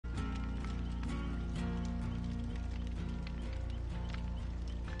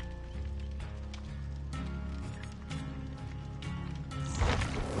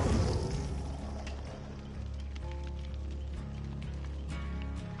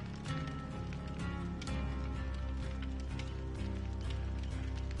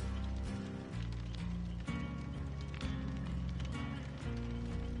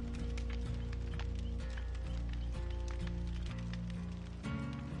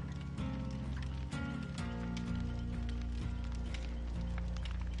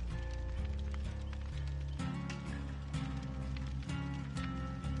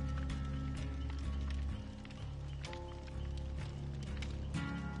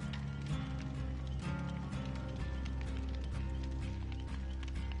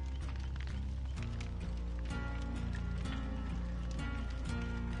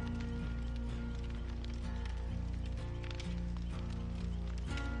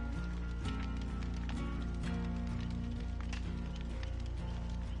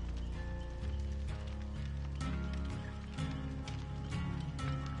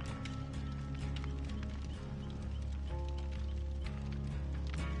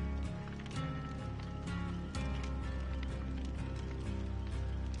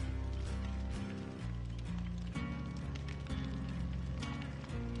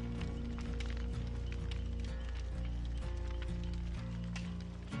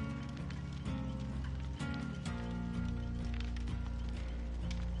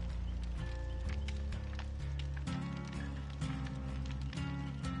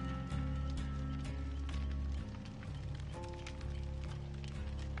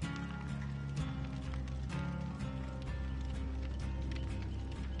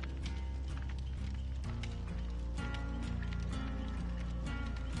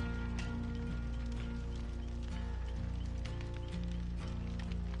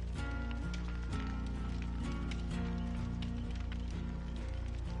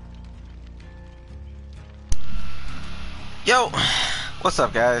Yo, what's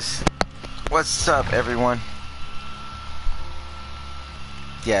up, guys? What's up, everyone?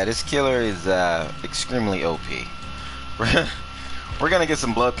 Yeah, this killer is extremely OP. We're gonna get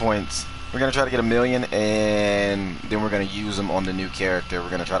some blood points. We're gonna try to get 1,000,000, and then we're gonna use them on the new character. We're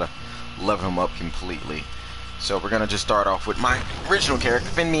gonna try to level him up completely. So we're gonna just start off with my original character,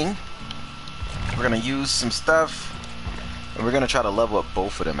 Fin Ming. We're gonna use some stuff, and we're gonna try to level up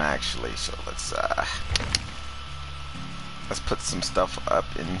both of them actually. So let's put some stuff up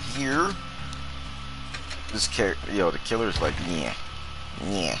in here. This character, yo, the killer is like, yeah.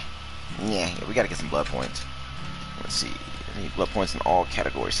 We gotta get some blood points. Let's see. I need blood points in all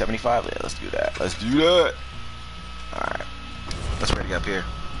categories. 75. Yeah, let's do that. Let's do that. All right. Let's ready up here.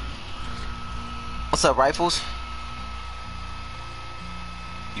 What's up, Rifles?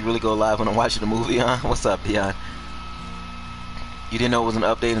 You really go live when I'm watching the movie, huh? What's up, Dion? You didn't know it was an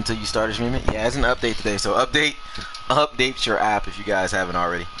update until you started streaming? Yeah, it's an update today. So update your app if you guys haven't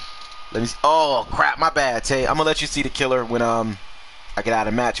already. Let me see. Oh crap, my bad, Tay. I'm gonna let you see the killer when I get out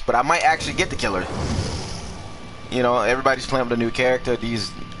of match, but I might actually get the killer. You know, everybody's playing with a new character.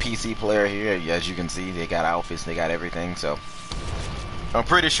 These PC player here, as you can see, they got outfits, they got everything. So I'm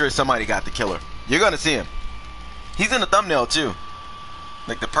pretty sure somebody got the killer. You're gonna see him. He's in the thumbnail too.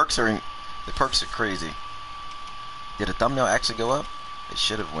 Like the perks are crazy. Did the thumbnail actually go up? It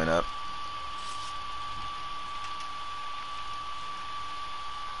should have went up.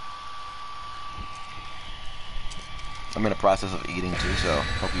 I'm in the process of eating too, so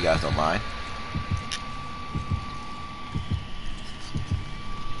hope you guys don't mind.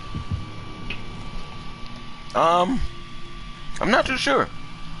 I'm not too sure.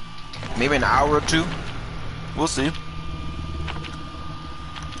 Maybe an hour or two. We'll see.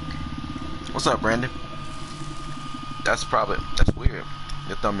 What's up, Brandon? That's weird.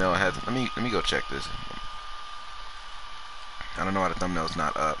 Your thumbnail has. Let me go check this. I don't know why the thumbnail's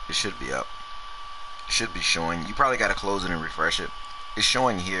not up. It should be up. It should be showing. You probably gotta close it and refresh it. It's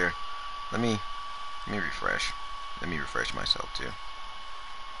showing here. Let me refresh. Let me refresh myself too.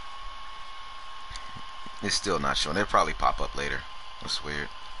 It's still not showing. It'll probably pop up later. That's weird.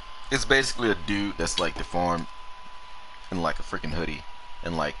 It's basically a dude that's like deformed in like a freaking hoodie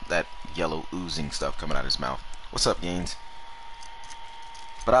and like that yellow oozing stuff coming out of his mouth. What's up, Gaines?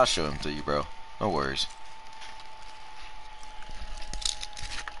 But I'll show him to you, bro. No worries.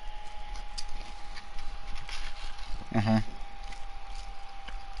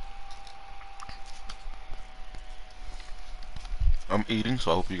 I'm eating,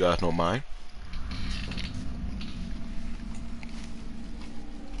 so I hope you guys don't mind.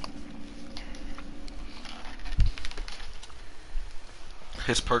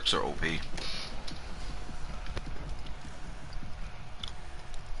 His perks are OP.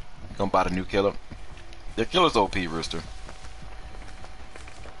 Gonna buy the new killer. The killer's OP, Rooster.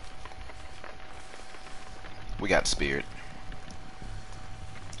 We got Spirit.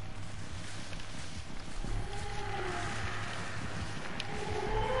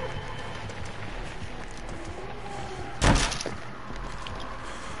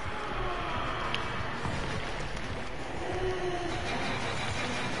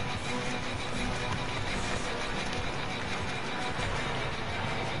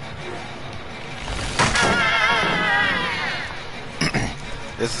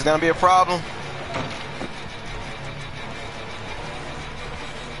 This is gonna be a problem.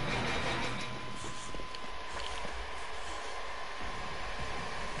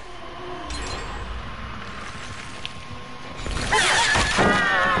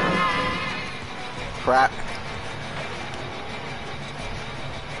 Crap.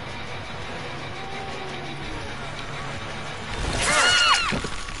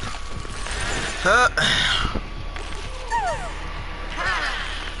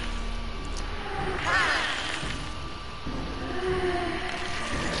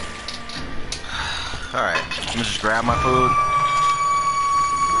 Alright, let me just grab my food.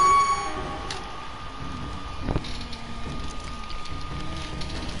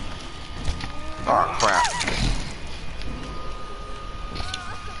 Oh crap.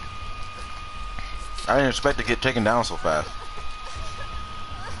 I didn't expect to get taken down so fast.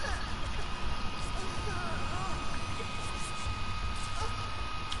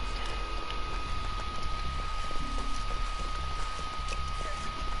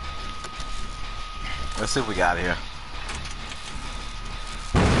 Let's see what we got here.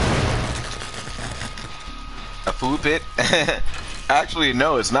 A food pit? Actually,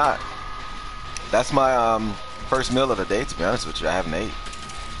 no, it's not. That's my first meal of the day, to be honest with you. I haven't ate.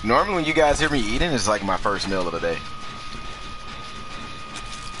 Normally when you guys hear me eating, it's like my first meal of the day.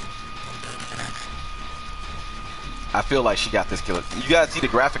 I feel like she got this killer. You guys see the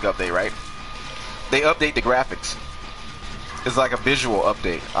graphic update, right? They update the graphics. It's like a visual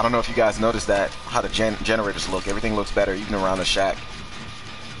update. I don't know if you guys noticed that, how the generators look. Everything looks better, even around the shack.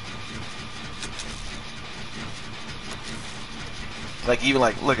 Like, even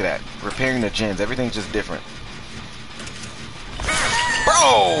like, look at that. Repairing the gens. Everything's just different.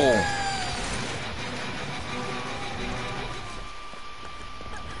 Bro!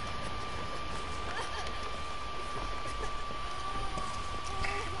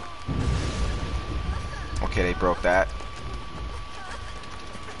 Okay, they broke that.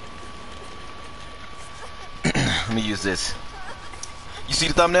 Let me use this. You see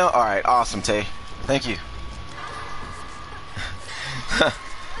the thumbnail? Alright, awesome, Tay. Thank you.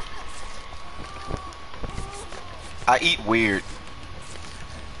 I eat weird.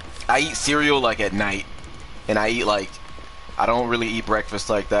 I eat cereal like at night. And I eat like, I don't really eat breakfast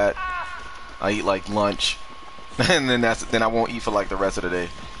like that. I eat like lunch. And then I won't eat for like the rest of the day.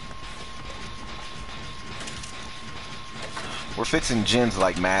 We're fixing gens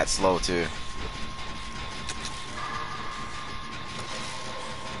like mad slow too.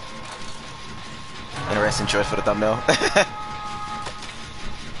 Interesting choice for the thumbnail.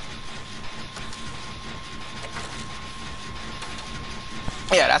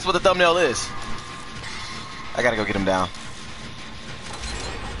 Yeah, that's what the thumbnail is. I gotta go get him down.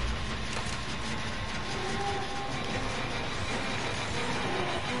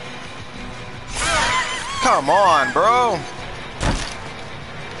 Come on, bro.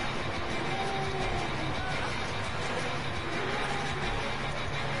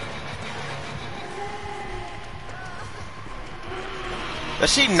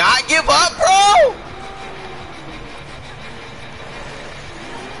 Does she not give up, bro?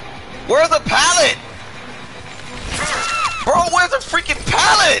 Where's the pallet? Bro, where's the freaking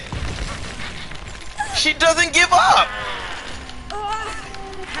pallet? She doesn't give up.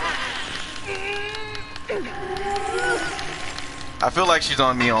 I feel like she's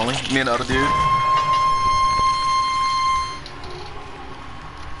on me only. Me and the other dude.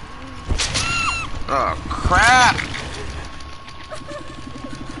 Oh, crap.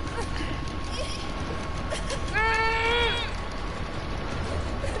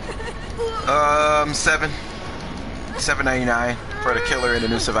 7.99 for the killer and the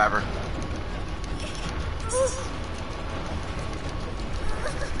new survivor.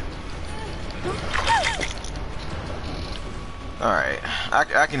 Alright,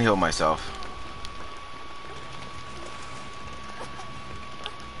 I can heal myself.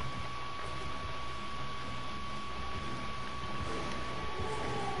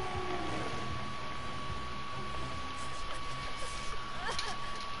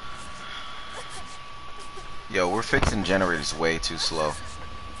 Yo, we're fixing generators way too slow.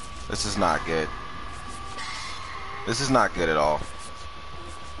 This is not good. This is not good at all.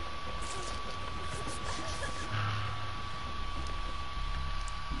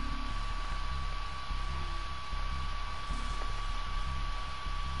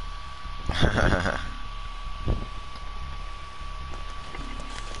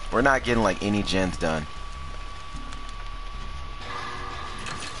 We're not getting like any gens done.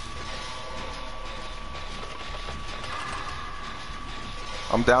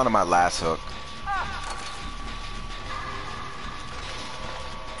 I'm down to my last hook.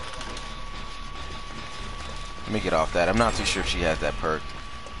 Let me get off that. I'm not too sure if she has that perk.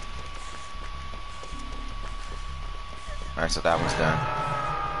 Alright, so that one's done.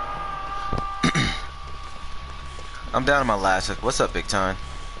 I'm down to my last hook. What's up, Big Time?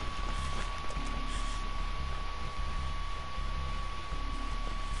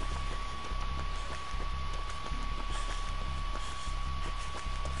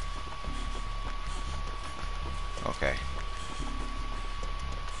 Okay.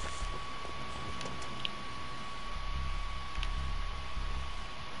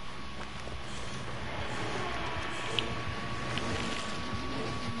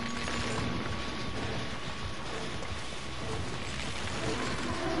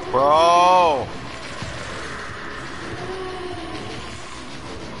 Bro.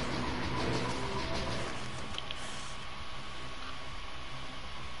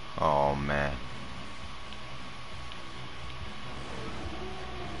 Oh man.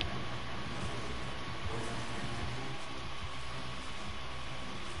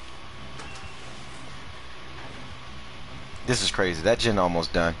 This is crazy. That gen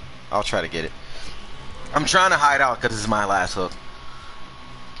almost done. I'll try to get it. I'm trying to hide out because this is my last hook.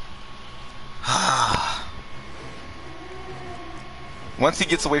 Once he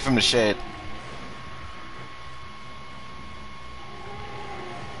gets away from the shed.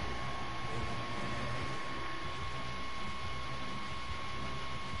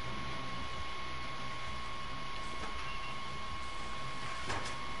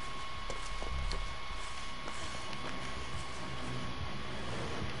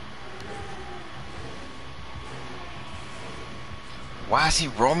 Why is he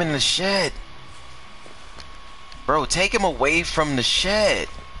roaming the shed? Bro, take him away from the shed.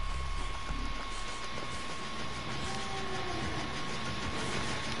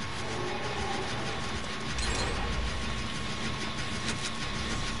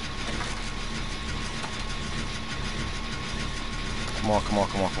 Come on, come on,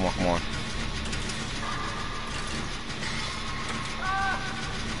 come on, come on, come on.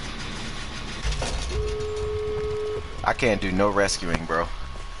 I can't do no rescuing, bro.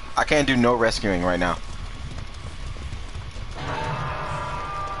 I can't do no rescuing right now.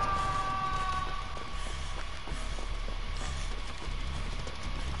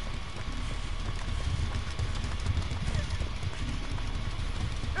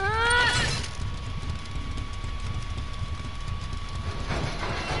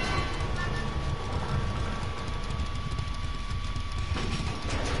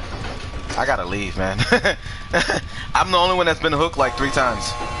 I gotta leave, man. I'm the only one that's been hooked like 3 times.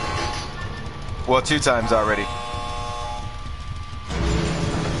 Well, 2 times already.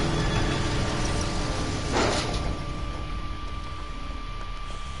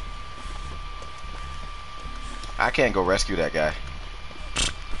 I can't go rescue that guy.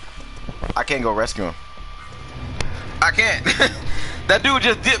 I can't go rescue him. I can't. That dude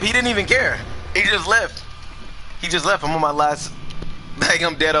just dipped. He didn't even care. He just left. He just left. I'm on my last. Like,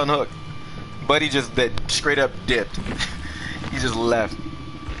 I'm dead on hook. But he just straight up dipped. He just left.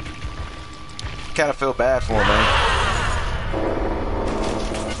 Kind of feel bad for him, man.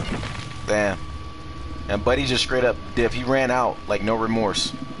 Damn. And Buddy just straight up dipped. He ran out like no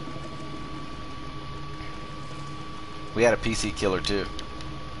remorse. We had a PC killer too.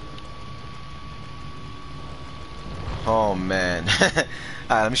 Oh man. Alright,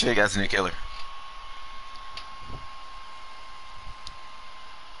 let me show you guys the new killer.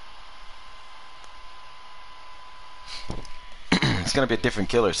 It's gonna be a different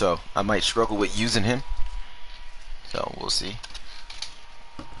killer, so I might struggle with using him. So we'll see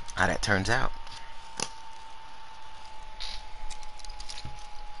how that turns out.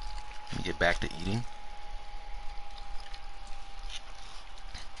 Let me get back to eating.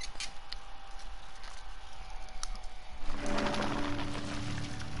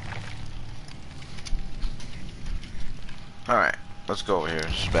 Alright, let's go over here.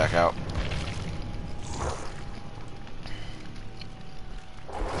 Just back out.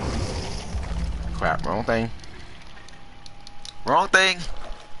 Crap, wrong thing. Wrong thing.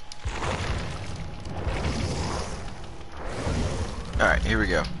 Alright, here we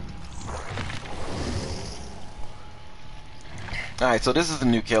go. Alright, so this is the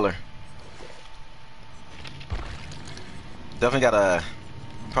new killer. Definitely gotta...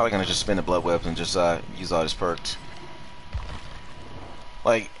 Probably gonna just spin the blood webs and just use all his perks.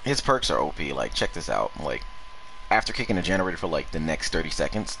 Like, his perks are OP. Like, check this out. Like, after kicking a generator for like the next 30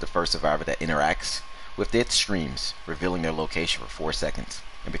 seconds, the first survivor that interacts with it screams, revealing their location for 4 seconds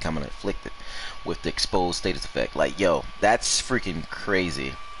and becoming afflicted with the exposed status effect. Like, yo, that's freaking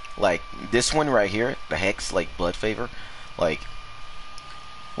crazy. Like, this one right here, the Hex, like, blood favor, like,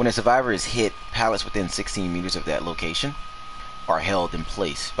 when a survivor is hit, pallets within 16 meters of that location are held in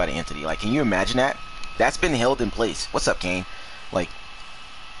place by the entity. Like, can you imagine that? That's been held in place. What's up, Kane? Like,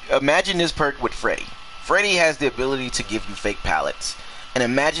 imagine this perk with Freddy. Freddy has the ability to give you fake pallets, and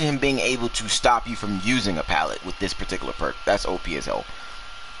imagine him being able to stop you from using a pallet with this particular perk. That's OP as hell.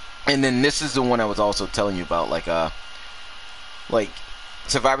 And then this is the one I was also telling you about, like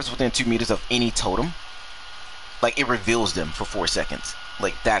survivors within 2 meters of any totem, like, it reveals them for 4 seconds.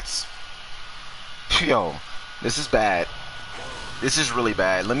 Like, that's, yo, this is bad. This is really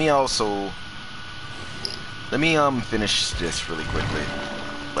bad. Let me finish this really quickly.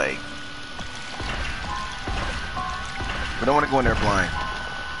 Like, we don't want to go in there blind.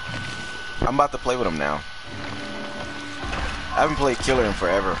 I'm about to play with him now. I haven't played killer in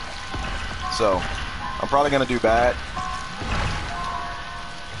forever, so I'm probably gonna do bad.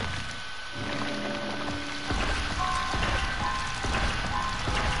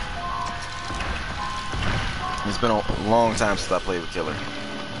 It's been a long time since I played with killer.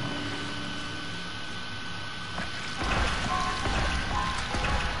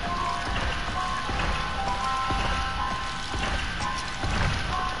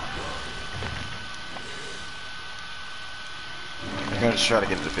 I'm gonna just try to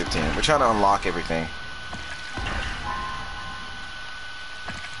get it to 15. We're trying to unlock everything.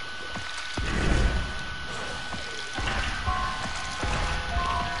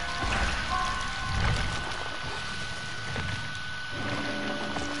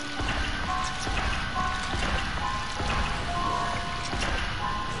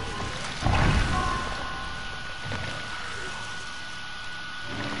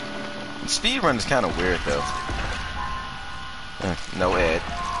 speed run is kind of weird though. No Ed.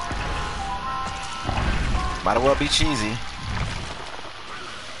 Might as well be cheesy.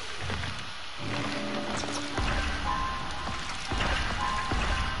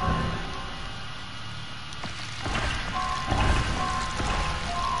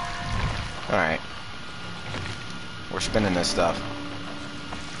 Alright. We're spinning this stuff.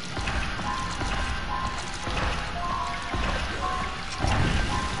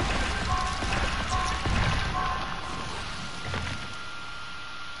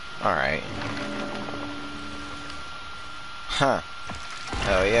 Alright. Huh.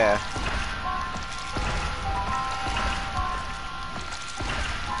 Oh yeah.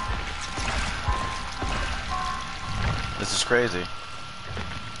 This is crazy.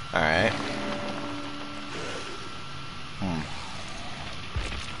 Alright.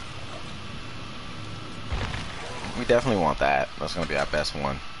 We definitely want that. That's going to be our best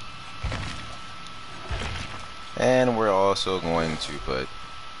one. And we're also going to put...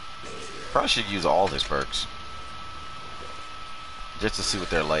 Probably should use all his perks. Just to see what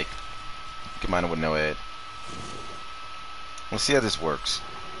they're like. Combine it with no Ed. Let's see how this works.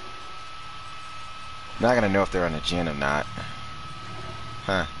 I'm not going to know if they're on a gen or not.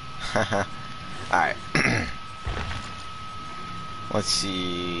 Huh. Alright. Let's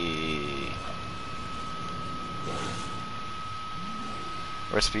see.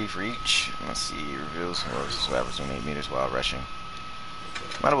 Recipe for each. Let's see. Reveals survivors within 8 meters while rushing.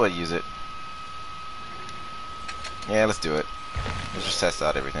 Might as well use it. Yeah, let's do it. Let's just test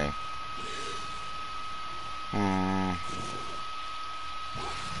out everything.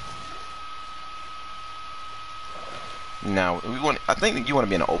 Now we want. I think you want to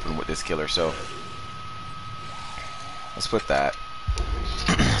be in the open with this killer, so let's put that.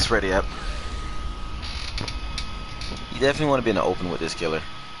 Let's ready up. You definitely want to be in the open with this killer.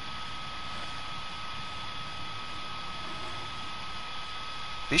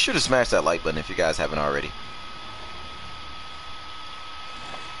 Be sure to smash that like button if you guys haven't already.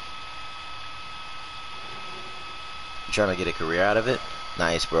 You trying to get a career out of it?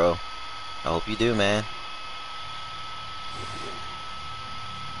 Nice, bro. I hope you do, man.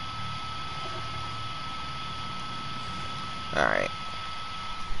 Alright.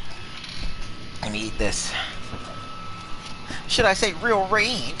 Let me eat this. Should I say real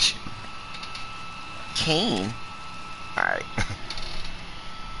rage? Kane. Alright.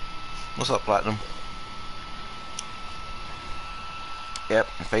 What's up, Platinum? Yep,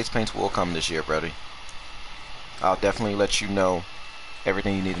 face paints will come this year, brody. I'll definitely let you know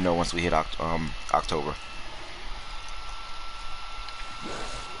everything you need to know once we hit October.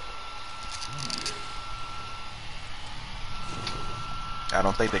 I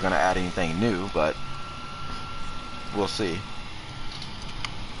don't think they're gonna add anything new, but we'll see.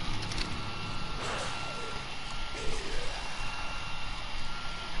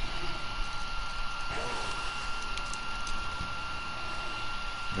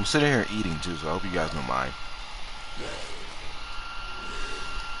 I'm sitting here eating too, so I hope you guys don't mind.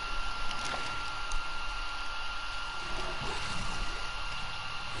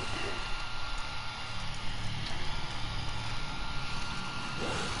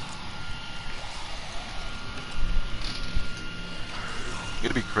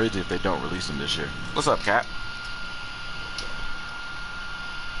 It'd be crazy if they don't release them this year. What's up, Cat?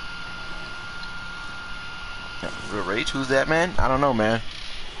 Real Rage? Who's that, man? I don't know, man.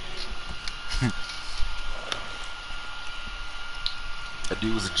 That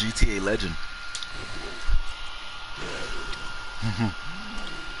dude was a GTA legend.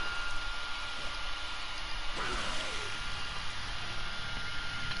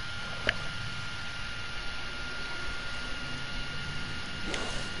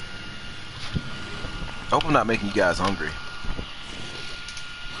 I hope I'm not making you guys hungry.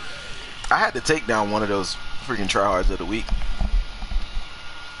 I had to take down one of those freaking tryhards of the week.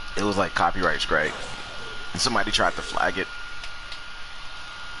 It was like copyright strike, and somebody tried to flag it.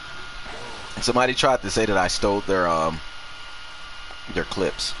 And somebody tried to say that I stole their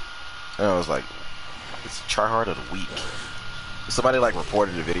clips, and I was like, it's tryhard of the week. Somebody like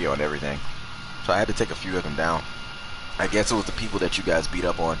reported the video and everything, so I had to take a few of them down. I guess it was the people that you guys beat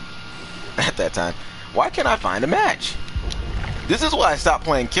up on at that time. Why can't I find a match? This is why I stopped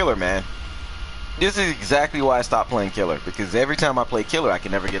playing Killer, man. This is exactly why I stopped playing Killer, because every time I play Killer, I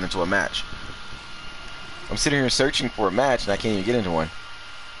can never get into a match. I'm sitting here searching for a match, and I can't even get into one.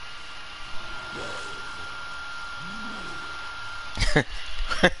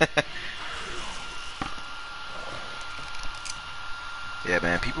 Yeah,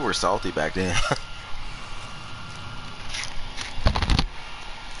 man, people were salty back then.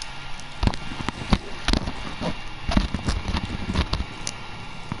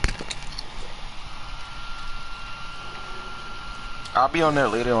 I'll be on there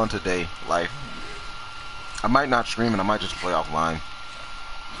later on today, live. I might not stream it, I might just play offline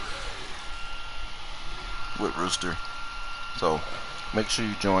with Rooster. So make sure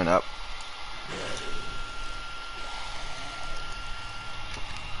you join up.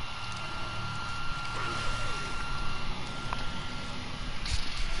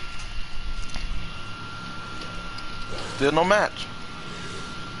 Still no match.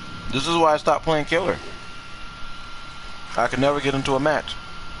 This is why I stopped playing Killer. I could never get into a match.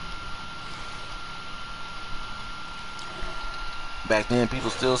 Back then, people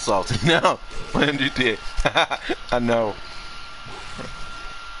still salty. No, when you did, I know.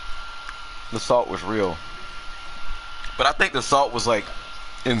 The salt was real, but I think the salt was like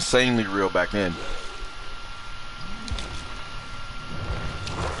insanely real back then.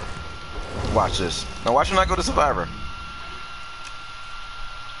 Watch this. Now, watch when I go to Survivor.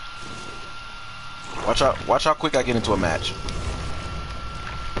 Watch how quick I get into a match.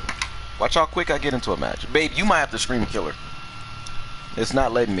 Watch how quick I get into a match. Babe, you might have to scream Killer. It's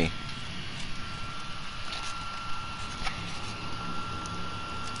not letting me.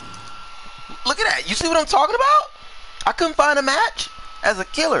 Look at that. You see what I'm talking about? I couldn't find a match as a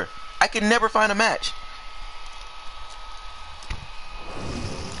Killer. I could never find a match.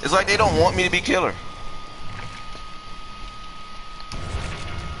 It's like they don't want me to be Killer.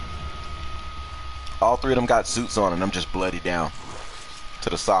 All three of them got suits on and I'm just bloody down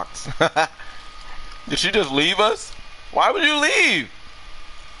to the socks. Did she just leave us? Why would you leave?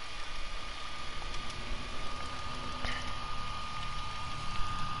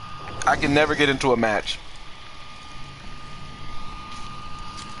 I can never get into a match.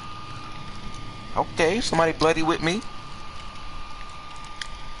 Okay, somebody bloody with me.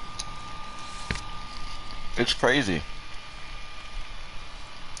 It's crazy.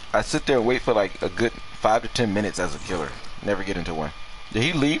 I sit there and wait for like a good 5 to 10 minutes as a Killer. Never get into one. Did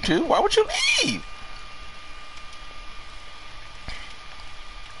he leave too? Why would you leave?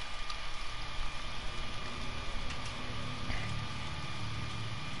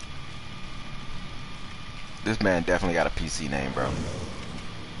 This man definitely got a PC name, bro.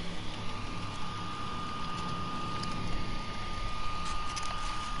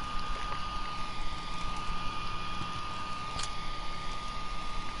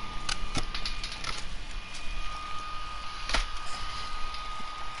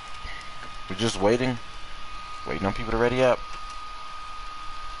 We're just waiting on people to ready up.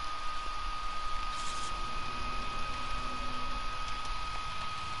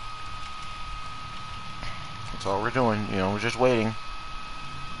 That's all we're doing, you know, we're just waiting.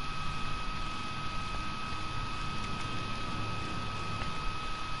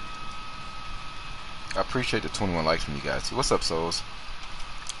 I appreciate the 21 likes from you guys too. What's up, souls?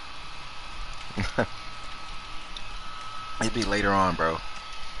 It'd be later on, bro.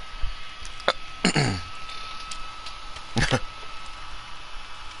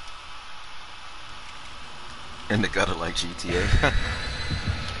 In the gutter like GTA.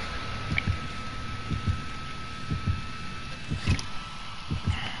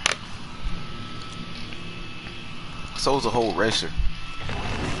 So's a whole racer.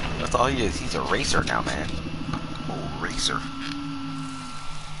 That's all he is. He's a racer now, man. Whole racer.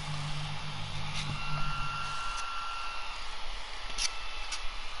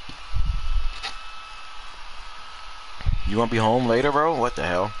 You want to be home later, bro? What the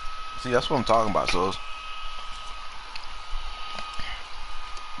hell? See, that's what I'm talking about, Souls.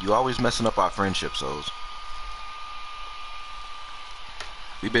 You always messing up our friendship, Souls.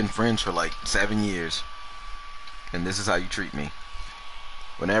 We've been friends for like 7 years. And this is how you treat me.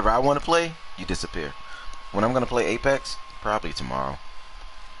 Whenever I want to play, you disappear. When I'm going to play Apex, probably tomorrow.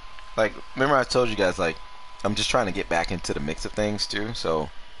 Like, remember I told you guys, like, I'm just trying to get back into the mix of things, too. So,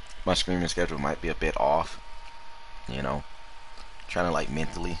 my streaming schedule might be a bit off. You know, trying to, like,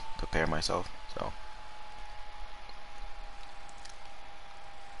 mentally prepare myself. So,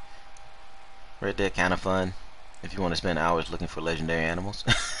 Red Dead kind of fun if you want to spend hours looking for legendary animals.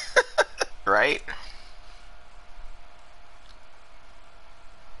 Right?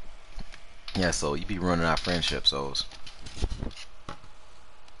 Yeah, so you be running our friendship, souls.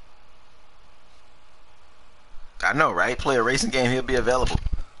 I know, right? Play a racing game, he'll be available.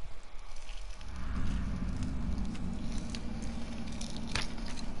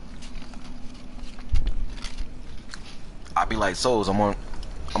 I'll be like, souls, I'm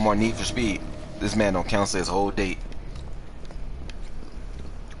on Need for Speed. This man don't cancel his whole date.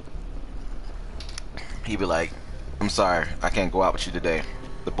 He be like, I'm sorry, I can't go out with you today.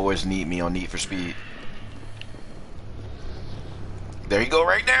 The boys need me on Need for Speed. There you go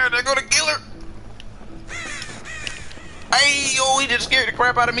right there. There go the killer. Hey, yo, he just scared the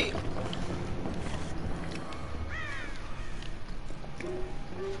crap out of me.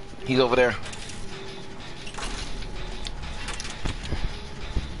 He's over there.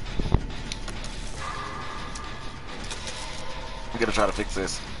 I'm gonna try to fix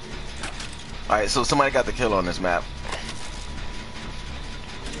this. Alright, so somebody got the kill on this map.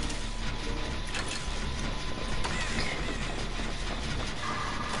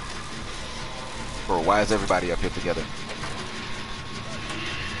 Bro, why is everybody up here together?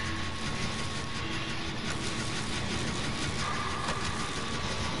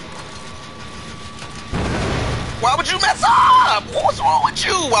 Why would you mess up? What's wrong with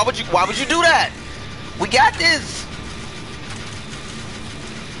you? Why would you do that? We got this.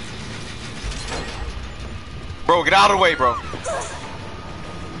 Bro, get out of the way, bro.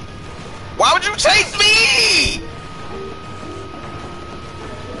 Why would you chase me?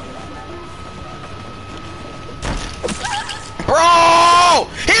 Bro!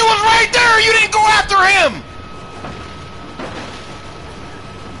 He was right there! You didn't go after him!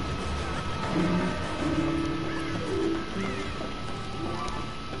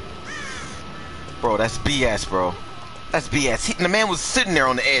 Bro, that's BS, bro. That's BS. The man was sitting there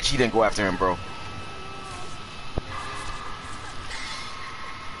on the edge. He didn't go after him, bro.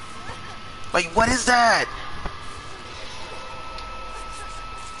 Like, what is that?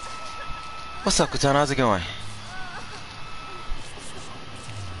 What's up, Katana? How's it going?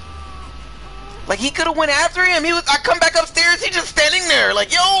 Like, he could have went after him. I come back upstairs. He's just standing there.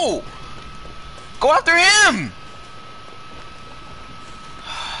 Like, yo, go after him.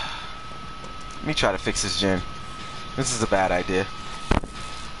 Let me try to fix this gen. This is a bad idea.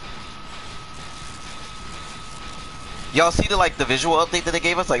 Y'all see the visual update that they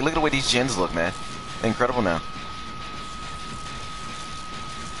gave us? Like, look at the way these gens look, man. They're incredible now.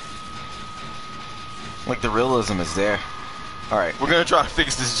 Like, the realism is there. Alright, we're gonna try to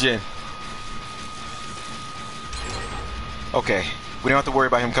fix this gen. Okay, we don't have to worry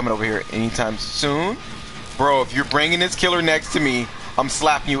about him coming over here anytime soon. Bro, if you're bringing this killer next to me, I'm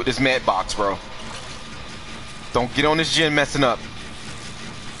slapping you with this med box, bro. Don't get on this gen messing up.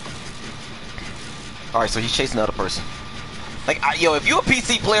 Alright, so he's chasing the other person. Like, yo, if you're a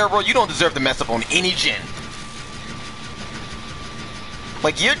PC player, bro, you don't deserve to mess up on any gen.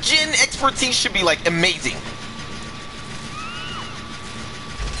 Like, your gen expertise should be, like, amazing.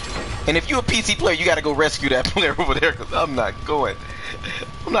 And if you're a PC player, you gotta go rescue that player over there, because I'm not going.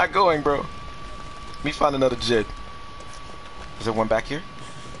 I'm not going, bro. Let me find another gen. Is there one back here?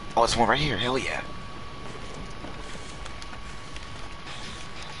 Oh, there's one right here. Hell yeah.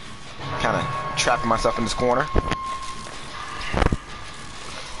 Kind of trapping myself in this corner.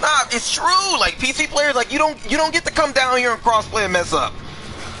 Nah, it's true. Like, PC players, like, you don't get to come down here and crossplay and mess up.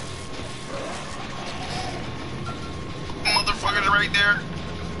 Motherfuckers right there.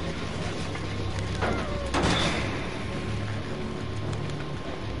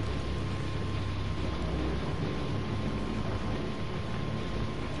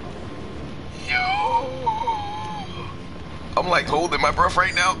 Yo, I'm like holding my breath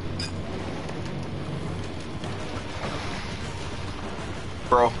right now.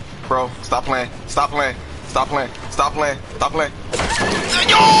 Bro, stop playing. Stop playing. Stop playing. Stop playing. Stop playing.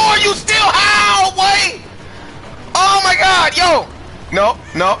 Yo, are you still how? Wait! Oh my god, yo! No.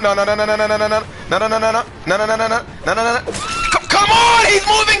 Come on! He's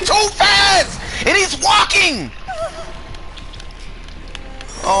moving too fast! And he's walking!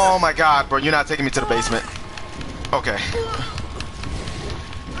 Oh my god, bro, you're not taking me to the basement. Okay.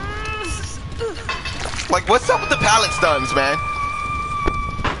 Like, what's up with the pallet stuns, man?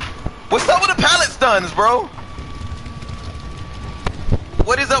 What's up with the pallet stuns, bro?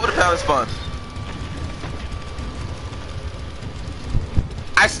 What is up with the pallet stuns?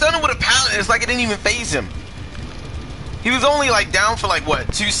 I stunned him with a pallet, it's like it didn't even phase him. He was only like down for like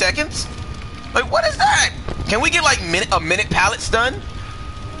what, 2 seconds? Like, what is that? Can we get like a minute pallet stun?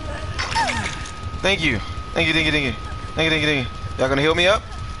 Thank you. Thank you. Y'all gonna heal me up?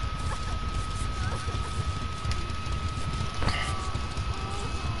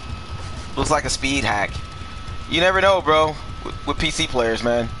 Looks like a speed hack. You never know, bro. With PC players,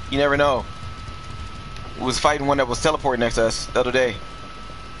 man. You never know. We was fighting one that was teleporting next to us the other day.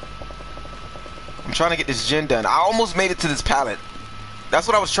 I'm trying to get this gen done. I almost made it to this pallet. That's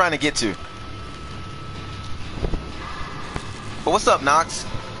what I was trying to get to. But what's up, Nox?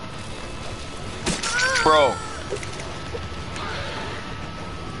 Bro.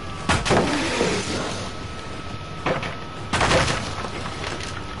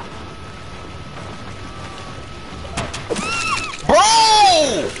 Bro!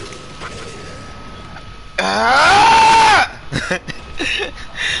 Ah!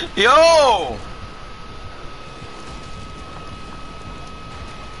 Yo!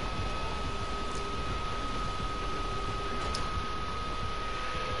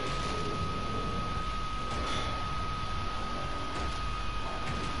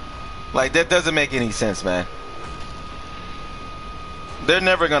 Like, that doesn't make any sense, man. They're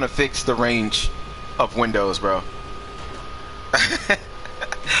never gonna fix the range of windows, bro.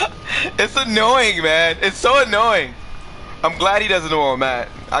 It's annoying, man. It's so annoying. I'm glad he doesn't know where I'm at.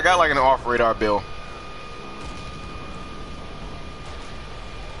 I got like an off-radar bill.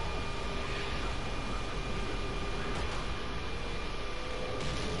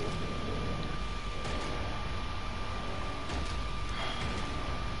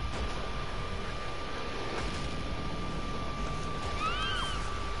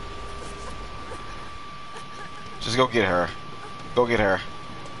 Just go get her. Go get her.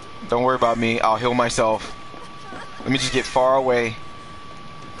 Don't worry about me. I'll heal myself. Let me just get far away.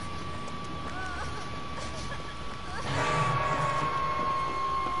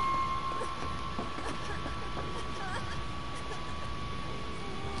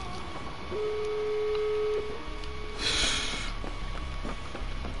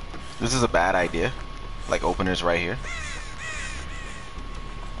 This is a bad idea. Like, openers right here.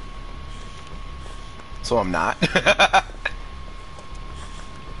 So I'm not.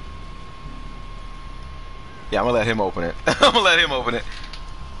 Yeah, I'm gonna let him open it. I'm gonna let him open it.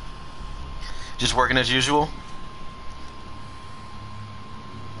 Just working as usual.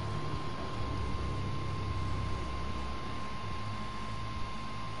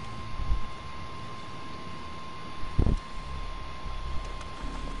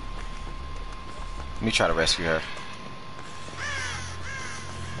 Let me try to rescue her.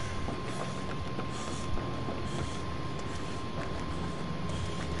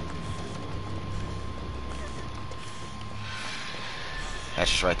 That's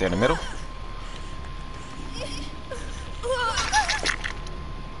just right there in the middle.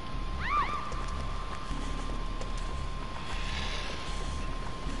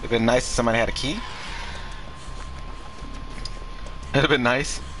 It'd been nice if somebody had a key. It'd have been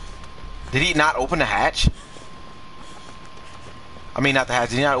nice. Did he not open the hatch? I mean, not the hatch.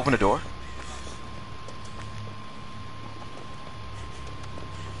 Did he not open the door?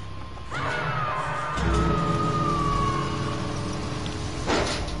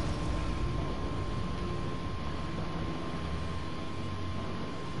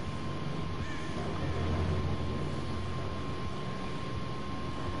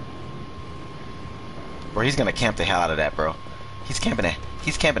 Bro, he's gonna camp the hell out of that, bro. He's camping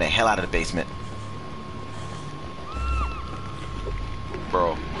the hell out of the basement.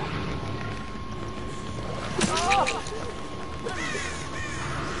 Bro.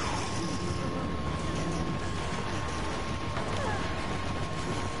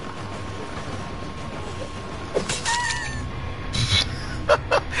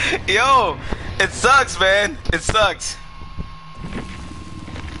 Yo, it sucks, man. It sucks.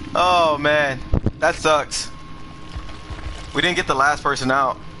 Oh, man. That sucks. We didn't get the last person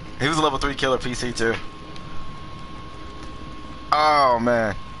out. He was a level 3 killer PC too. Oh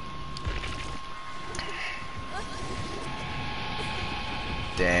man.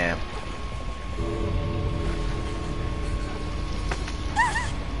 Damn.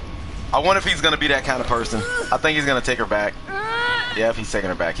 I wonder if he's gonna be that kind of person. I think he's gonna take her back. Yeah, if he's taking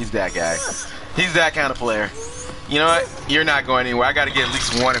her back. He's that guy. He's that kind of player. You know what? You're not going anywhere. I gotta get at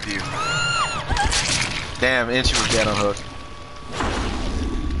least one of you. Damn, and she was dead on hook.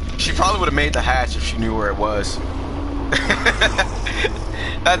 She probably would have made the hatch if she knew where it was.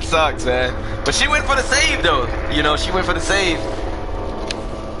 That sucks, man. But she went for the save, though. You know, she went for the save.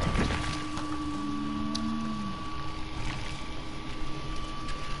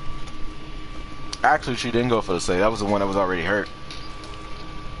 Actually, she didn't go for the save. That was the one that was already hurt.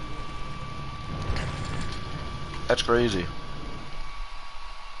 That's crazy.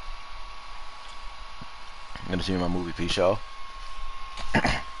 I'm gonna see my movie P show.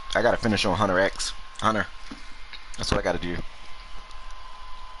 I gotta finish on Hunter X. Hunter. That's what I gotta do.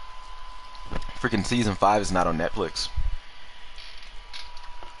 Freaking season 5 is not on Netflix.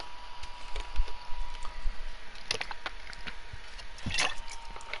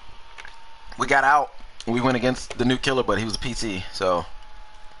 We got out. We went against the new killer, but he was a PC, so.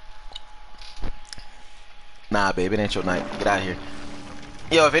 Nah, baby, it ain't your night. Get out of here.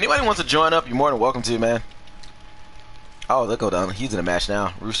 Yo, if anybody wants to join up, you're more than welcome to, man. Oh, they'll go down. He's in a match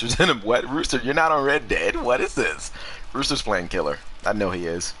now. Rooster's in a what? Rooster, you're not on Red Dead. What is this? Rooster's playing killer. I know he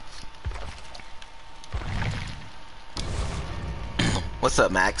is. What's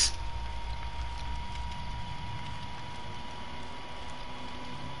up, Max?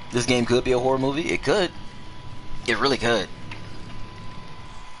 This game could be a horror movie. It could. It really could.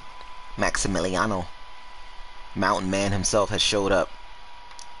 Maximiliano, Mountain Man himself, has showed up.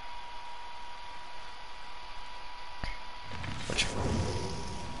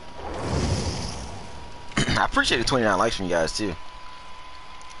 I appreciate the 29 likes from you guys too.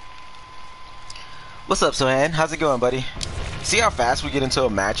 What's up, Sohan? How's it going, buddy? See how fast we get into a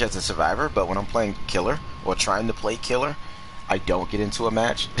match as a survivor, but when I'm playing killer or trying to play killer, I don't get into a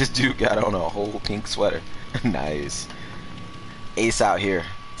match. This dude got on a whole pink sweater. Nice. Ace out here,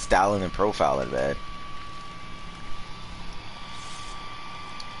 styling and profiling, man.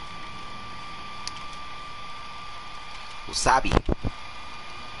 Wasabi.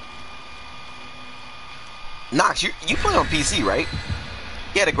 Nox, you play on PC, right?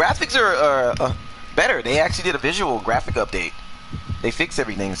 Yeah, the graphics are better. They actually did a visual graphic update. They fixed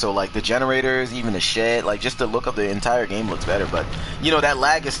everything, so like the generators, even the shed, like just the look of the entire game looks better. But you know that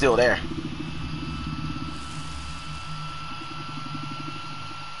lag is still there.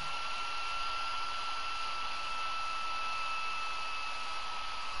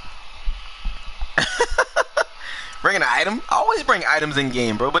 Bring an item? I always bring items in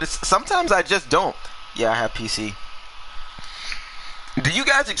game, bro, but sometimes I just don't. Yeah, I have PC. Do you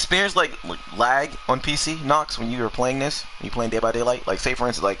guys experience like lag on PC, Nox, when you were playing this? When you playing Dead by Daylight? Like, say for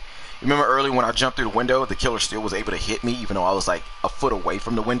instance, like, remember early when I jumped through the window, the killer still was able to hit me even though I was like a foot away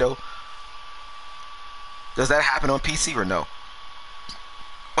from the window? Does that happen on PC or no?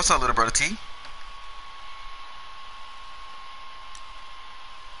 What's up, little brother T?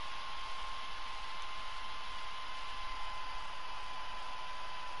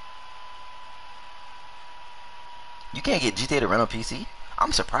 You can't get GTA to run on PC?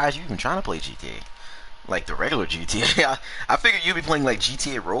 I'm surprised you even trying to play GTA. Like the regular GTA. I figured you'd be playing like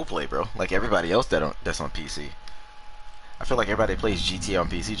GTA roleplay, bro. Like everybody else that's on PC. I feel like everybody that plays GTA on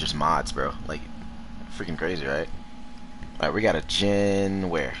PC just mods, bro. Like, freaking crazy, right? Alright, we got a gen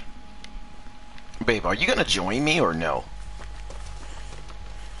where? Babe, are you gonna join me or no?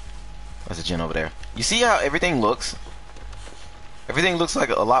 That's a gen over there. You see how everything looks? Everything looks like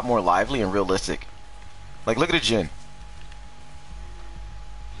a lot more lively and realistic. Like, look at the gen.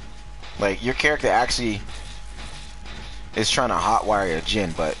 Like, your character actually is trying to hotwire a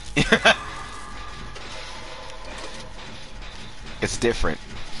gen, but it's different.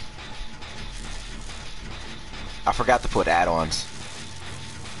 I forgot to put add-ons.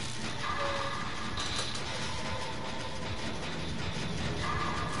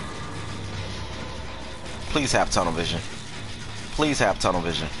 Please have tunnel vision. Please have tunnel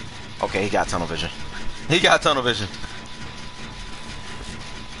vision. Okay, he got tunnel vision. He got tunnel vision.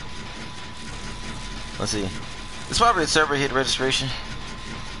 Let's see. It's probably the server hit registration.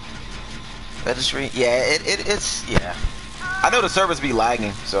 Registry? Yeah, it's yeah. I know the servers be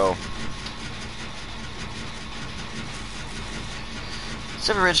lagging, so.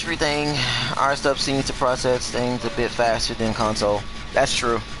 Server registry thing. Our stuff seems to process things a bit faster than console. That's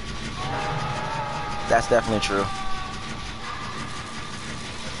true. That's definitely true.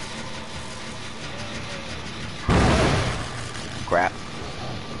 Crap.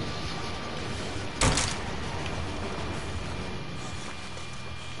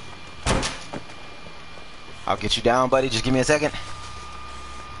 I'll get you down, buddy. Just give me a second.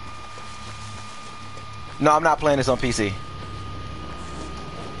 No, I'm not playing this on PC.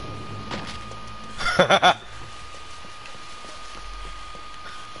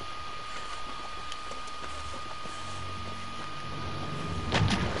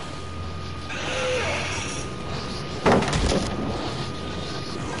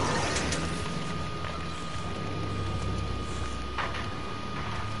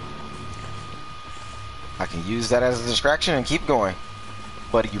 I can use that as a distraction and keep going.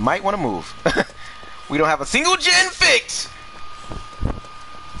 But you might want to move. We don't have a single gen fix!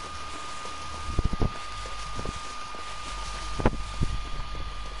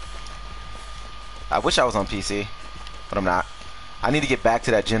 I wish I was on PC, but I'm not. I need to get back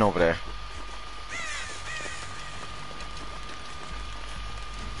to that gen over there.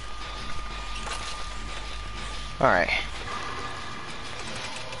 Alright.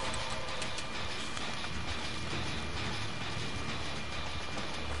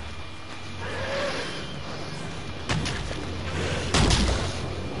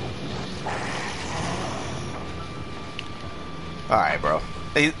 Alright, bro.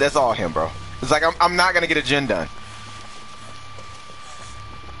 That's all him, bro. It's like I'm not gonna get a gen done.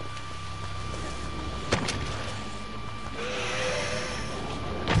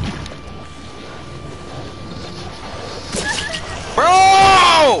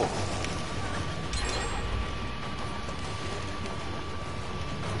 Bro!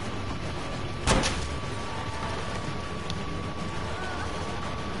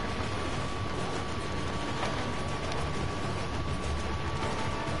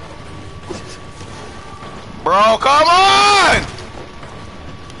 Bro, come on!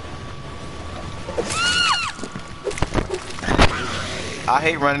 I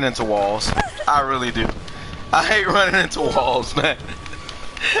hate running into walls. I really do. I hate running into walls, man.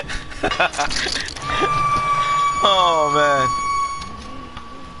 Oh, man.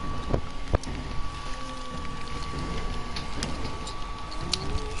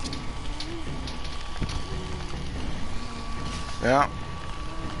 Yeah.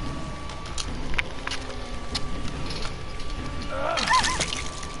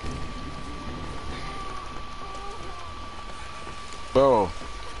 Bro.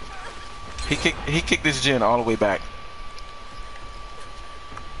 He kicked this gen all the way back.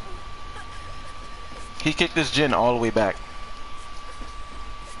 He kicked this gen all the way back.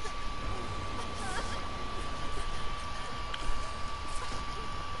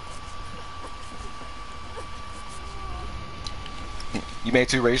 You made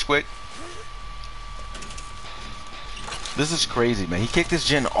 2 rage quit? This is crazy, man. He kicked this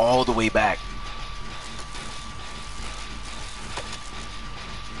gen all the way back.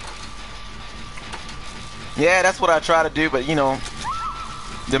 Yeah, that's what I try to do, but you know,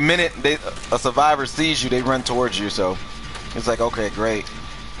 the minute a survivor sees you, they run towards you, so it's like, okay, great.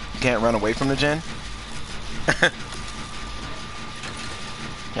 You can't run away from the gen?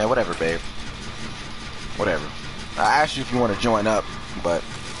 Yeah, whatever, babe. Whatever. I asked you if you want to join up, but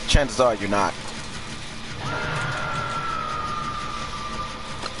chances are you're not.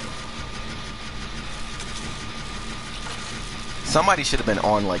 Somebody should have been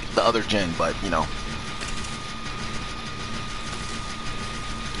on, like, the other gen, but, you know.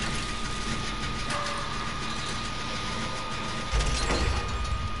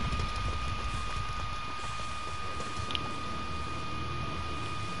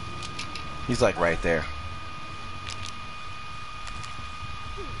 He's like right there.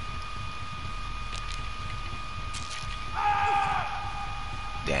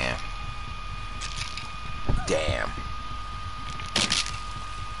 Damn. Damn.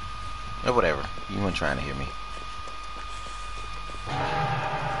 Or whatever. You weren't trying to hear me.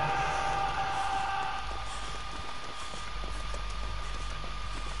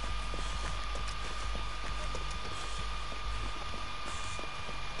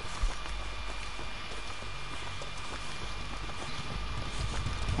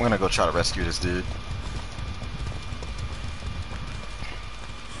 I'm gonna go try to rescue this dude.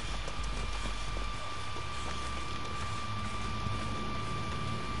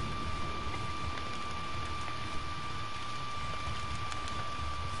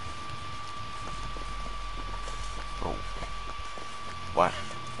 Oh. What?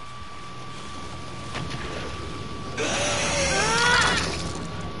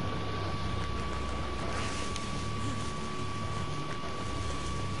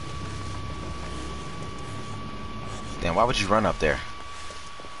 Damn, why would you run up there?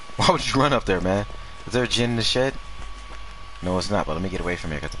 Why would you run up there, man? Is there a gen in the shed? No, it's not, but let me get away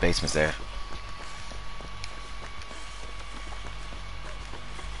from here because the basement's there.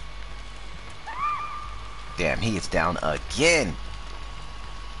 Damn, he is down again.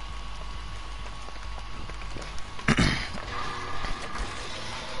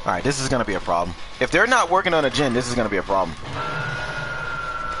 Alright, this is gonna be a problem. If they're not working on a gen, this is gonna be a problem.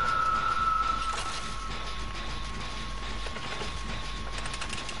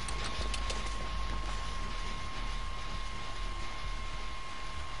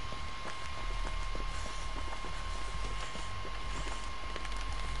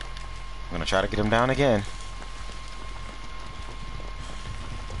 I'm gonna try to get him down again.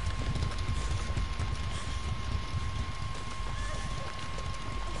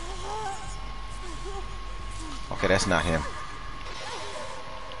 Okay, that's not him.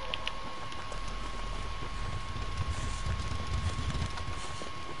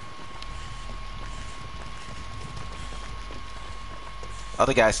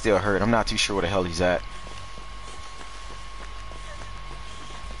 Other guy's still hurt. I'm not too sure where the hell he's at.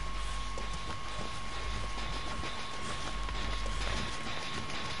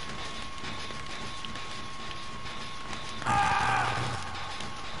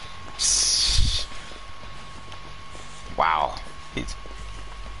 Wow. He's...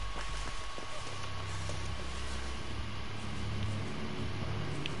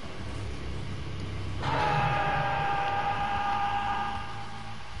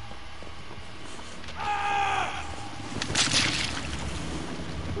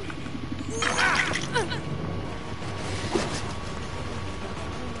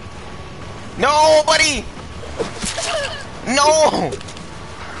 No, buddy! No!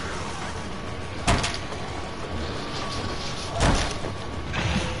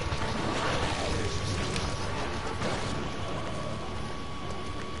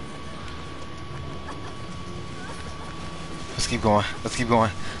 keep going. Let's keep going.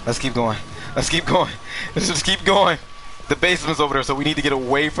 Let's keep going. Let's keep going. Let's just keep going. The basement's over there, so we need to get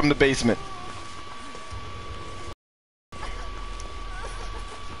away from the basement.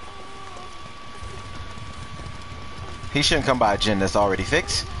 He shouldn't come by a gen that's already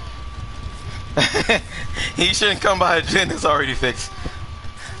fixed. He shouldn't come by a gen that's already fixed.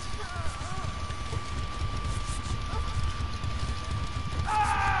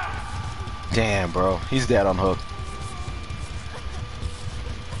 Damn, bro. He's dead on hook.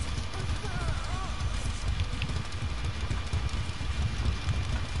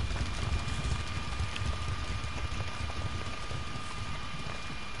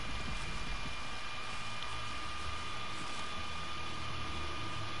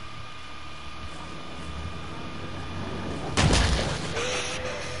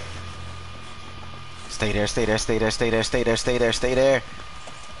 Stay there, stay there, stay there, stay there, stay there, stay there, stay there.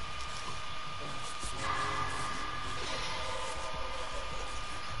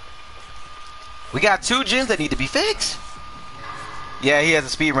 We got 2 gens that need to be fixed. Yeah, he has a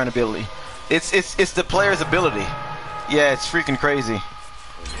speed run ability. It's the player's ability. Yeah, it's freaking crazy.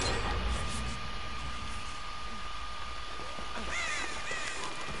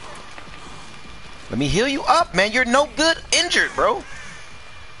 Let me heal you up, man. You're no good injured, bro.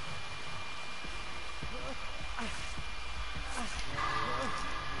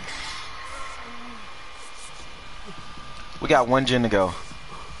 We got 1 gen to go.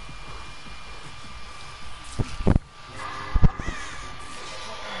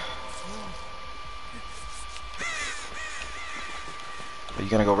 Are you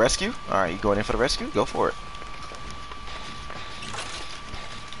gonna go rescue? Alright, you going in for the rescue? Go for it.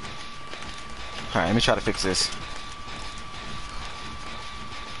 Alright, let me try to fix this.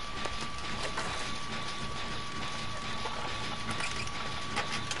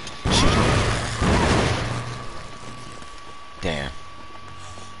 Damn.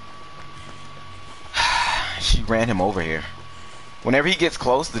 She ran him over here. Whenever he gets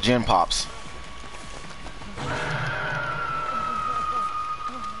close, the gen pops.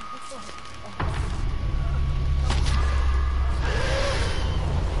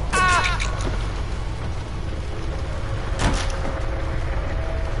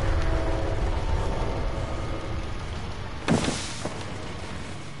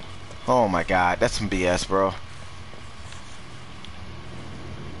 Oh my god, that's some BS, bro.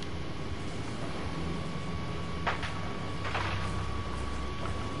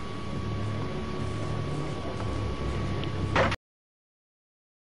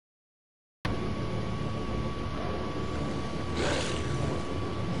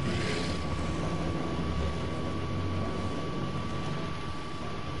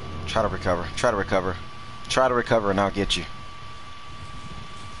 Try to recover, try to recover. Try to recover and I'll get you.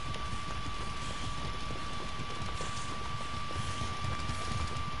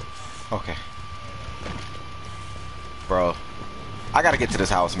 Okay. Bro. I gotta get to this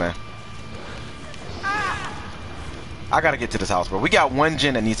house, man. I gotta get to this house, bro. We got 1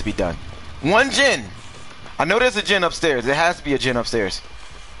 gen that needs to be done. 1 gen! I know there's a gen upstairs. There has to be a gen upstairs.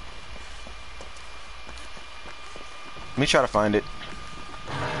 Let me try to find it.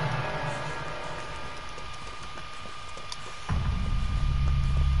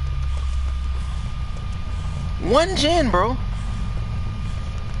 One gen, bro.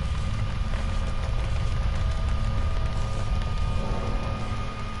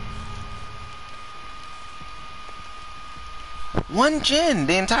 One gen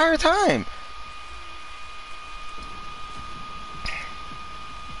the entire time.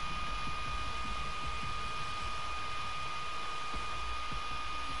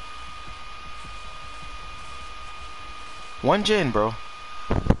 One gen, bro.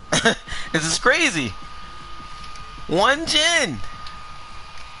 This is crazy. 1 gen.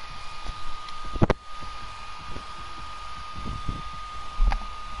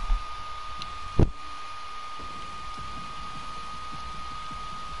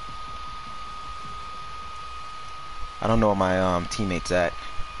 I don't know where my teammate's at.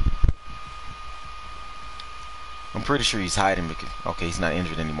 I'm pretty sure he's hiding because okay, he's not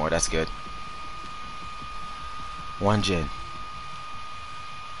injured anymore. That's good. 1 gen.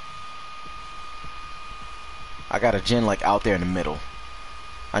 I got a gen like out there in the middle.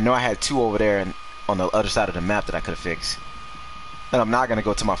 I know I had 2 over there and on the other side of the map that I could have fixed. And I'm not gonna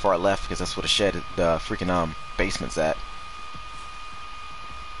go to my far left because that's where the shed, the freaking basement's at.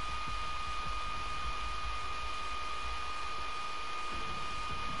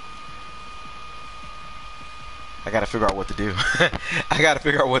 I gotta figure out what to do. I gotta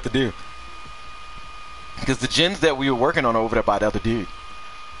figure out what to do. Because the gens that we were working on are over there by the other dude.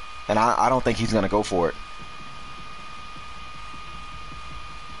 And I don't think he's gonna go for it.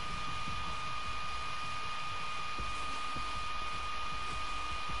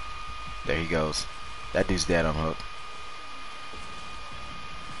 There he goes. That dude's dead on hook.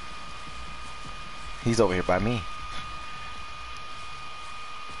 He's over here by me.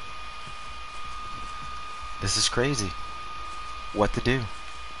 This is crazy. What to do?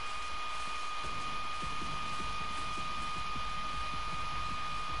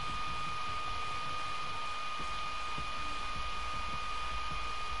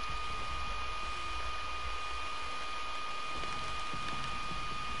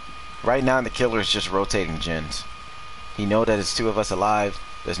 Right now the killer is just rotating gens. He know that it's two of us alive.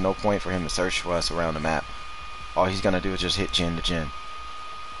 There's no point for him to search for us around the map. All he's gonna do is just hit gen to gen.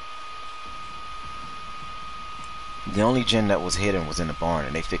 The only gen that was hidden was in the barn,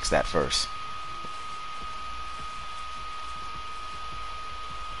 and they fixed that first.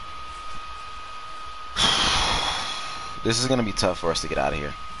 This is gonna be tough for us to get out of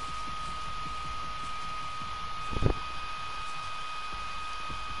here.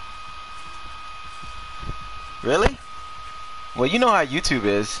 Really? Well, you know how YouTube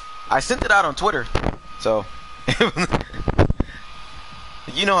is. I sent it out on Twitter, so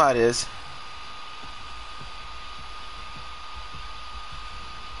you know how it is.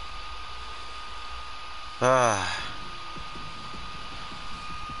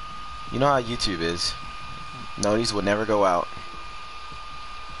 You know how YouTube is. No, these would never go out.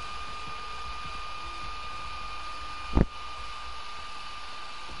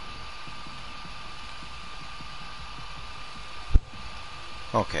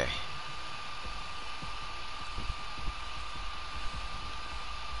 Okay.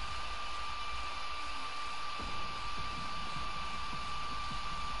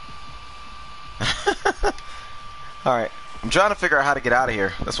 Alright. I'm trying to figure out how to get out of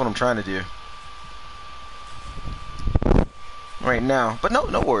here. That's what I'm trying to do. Right now. But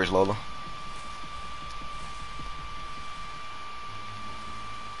no worries, Lola.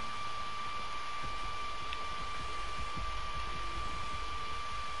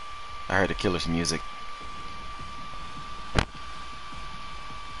 I heard the killer's music.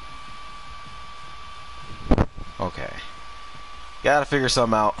 Okay. Gotta figure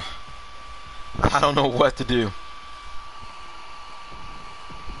something out. I don't know what to do.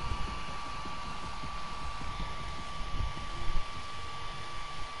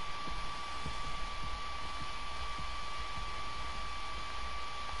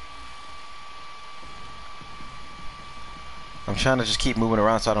 I'm trying to just keep moving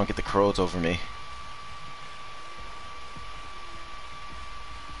around so I don't get the crows over me.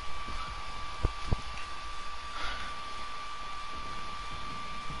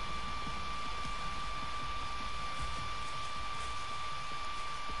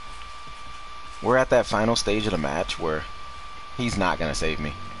 We're at that final stage of the match where he's not gonna save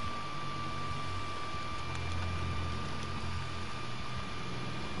me.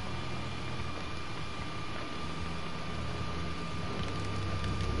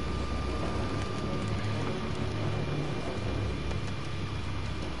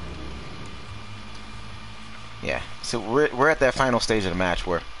 Yeah, so we're at that final stage of the match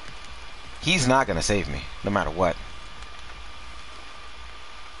where he's not gonna save me, no matter what.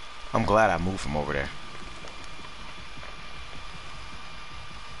 I'm glad I moved from over there.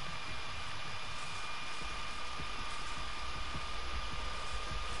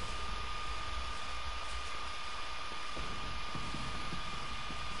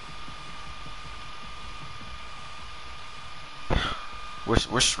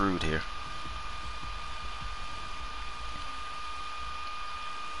 We're screwed here.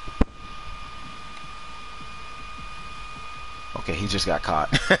 Okay, he just got caught.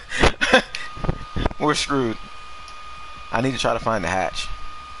 We're screwed. I need to try to find the hatch.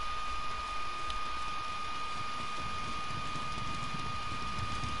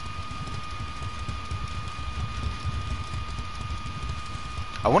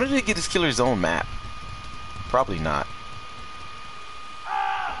 I wanted to get this killer's own map. Probably not.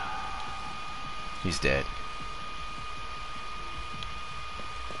 He's dead.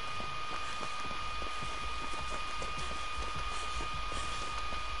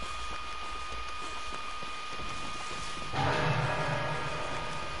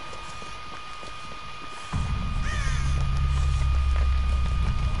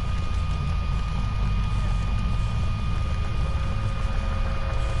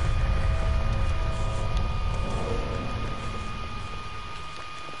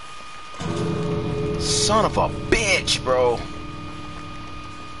 Son of a bitch, bro.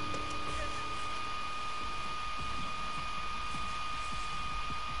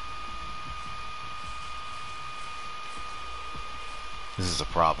 This is a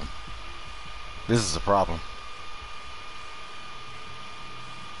problem. This is a problem.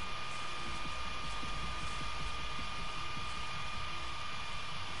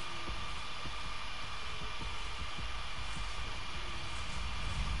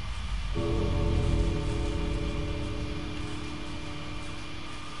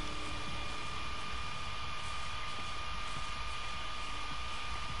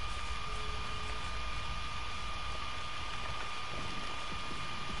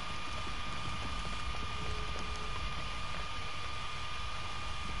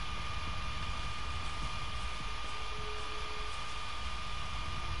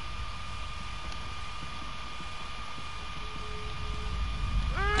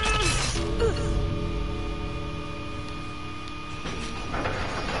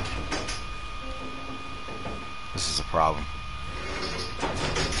 problem.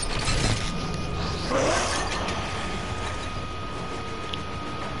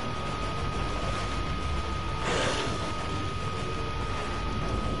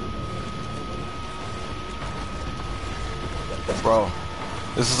 Bro,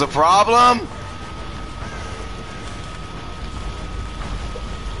 this is a problem.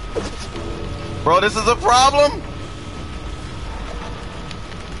 Bro, this is a problem.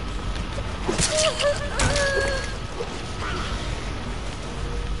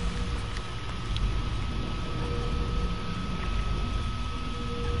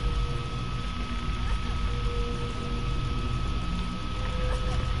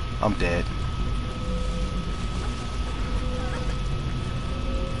 I'm dead.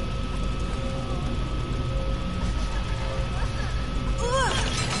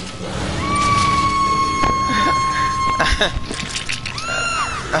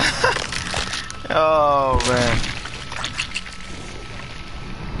 Oh man.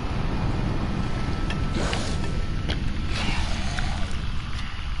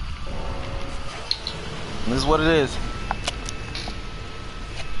 This is what it is.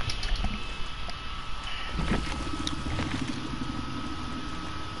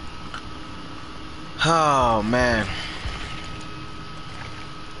 Oh man.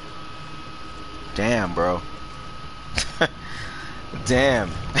 Damn, bro.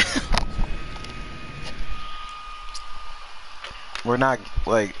 Damn. We're not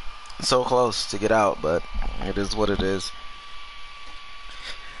like so close to get out, but it is what it is.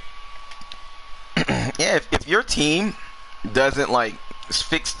 Yeah, if your team doesn't like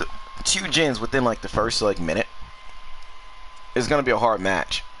fix the 2 gens within like the first like minute, it's gonna be a hard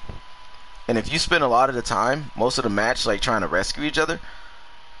match. And if you spend a lot of the time, most of the match, like trying to rescue each other,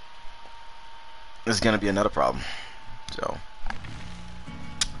 it's gonna be another problem. So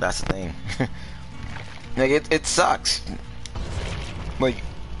that's the thing. Like it sucks. Like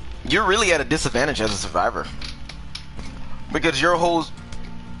you're really at a disadvantage as a survivor because your whole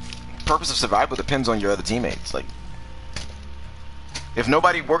purpose of survival depends on your other teammates. Like if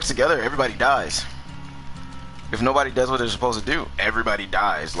nobody works together, everybody dies. If nobody does what they're supposed to do, everybody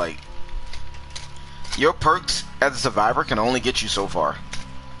dies. Like your perks as a survivor can only get you so far.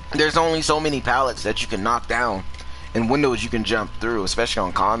 There's only so many pallets that you can knock down and windows you can jump through, especially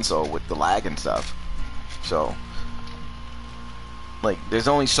on console with the lag and stuff. So like there's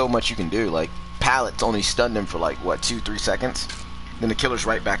only so much you can do. Like pallets only stun them for like what, 2-3 seconds, then the killer's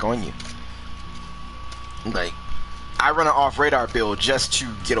right back on you. Like I run an off radar build just to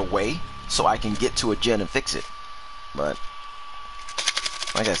get away so I can get to a gen and fix it. But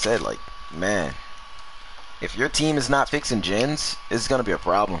like I said, like man, if your team is not fixing gens, it's gonna be a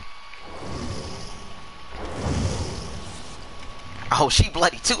problem. Oh, she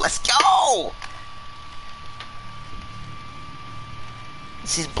bloody too. Let's go.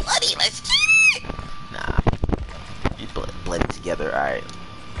 She's bloody. Let's get it. Nah, you bloody together. All right.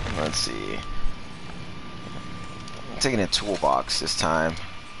 Let's see. I'm taking a toolbox this time.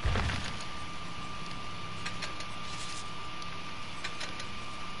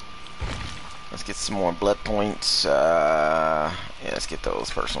 Let's get some more blood points. Yeah, let's get those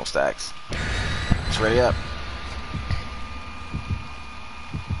personal stacks. Let's ready up.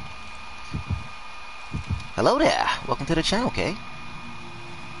 Hello there. Welcome to the channel, okay?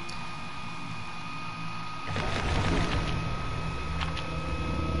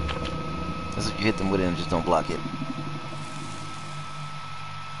 That's if you hit them with it and just don't block it.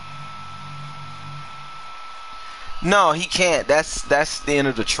 No, he can't. That's the end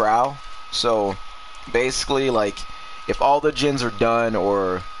of the trial. So basically, like, if all the gens are done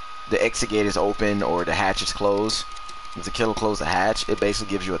or the exit gate is open or the hatch is closed, if the killer closed the hatch, it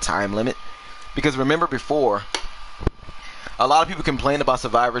basically gives you a time limit. Because remember before, a lot of people complain about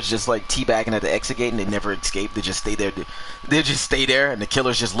survivors just like teabagging at the exit gate and they never escape. They just stay there. They just stay there and the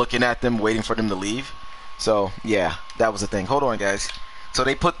killer's just looking at them, waiting for them to leave. So yeah, that was the thing. Hold on, guys. So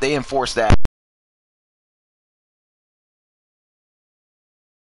they enforced that.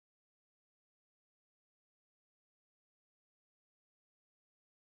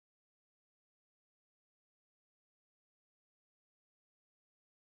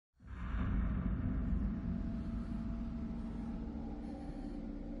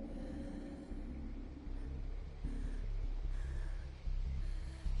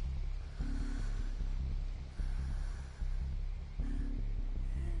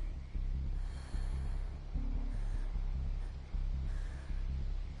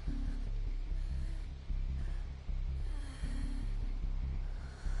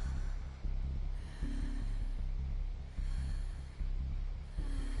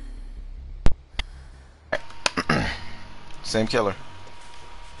 Same killer.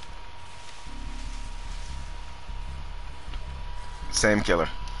 Same killer.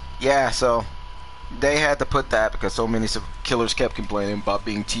 Yeah, so they had to put that because so many killers kept complaining about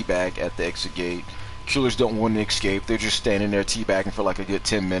being teabagged at the exit gate. Killers don't want to escape. They're just standing there teabagging for like a good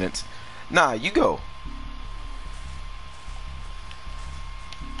 10 minutes. Nah, you go.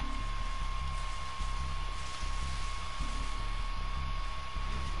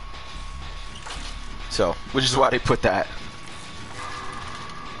 So, which is why they put that.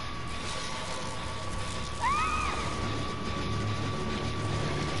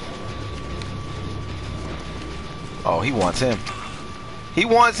 Oh, he wants him. He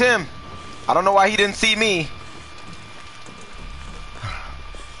wants him. I don't know why he didn't see me.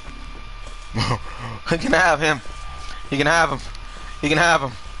 He can have him. He can have him. He can have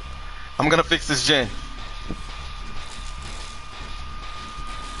him. I'm gonna fix this gen.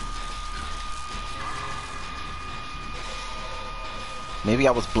 Maybe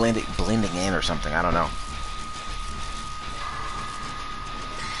I was blending in or something. I don't know.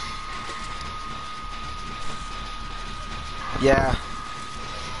 Yeah.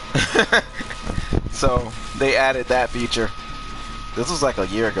 So they added that feature. This was like a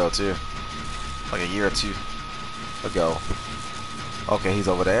year ago too. Like a year or two ago. Okay, he's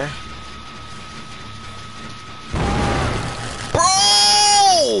over there.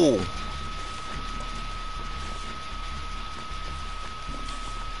 Bro!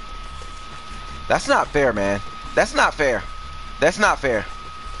 That's not fair, man. That's not fair. That's not fair.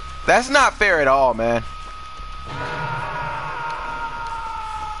 That's not fair at all, man.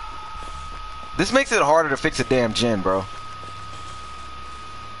 This makes it harder to fix a damn gen, bro.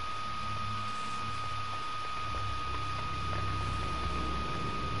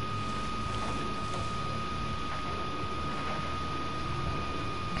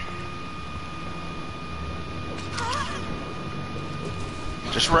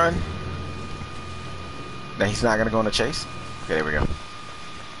 Just run. Now he's not gonna go on a chase. Okay, there we go.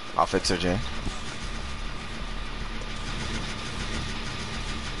 I'll fix her gen.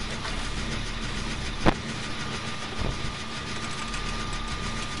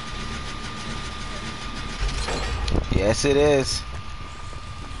 Yes, it is.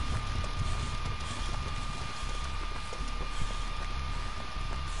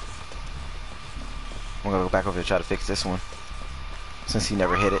 I'm gonna go back over here and try to fix this one, since he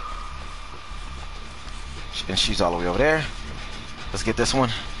never hit it. And she's all the way over there. Let's get this one.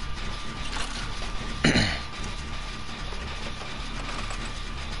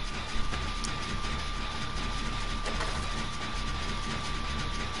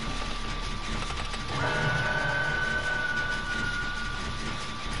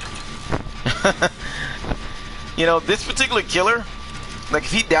 You know, this particular killer, like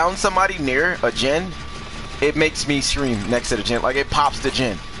if he downs somebody near a gen, it makes me scream next to the gen. Like it pops the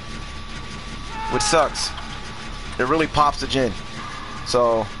gen, which sucks. It really pops the gen.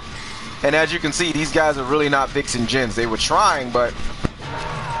 So, and as you can see, these guys are really not fixing gens. They were trying, but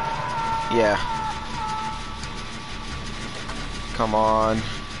yeah. Come on.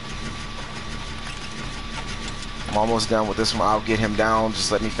 I'm almost done with this one. I'll get him down.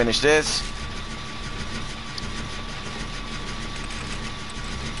 Just let me finish this.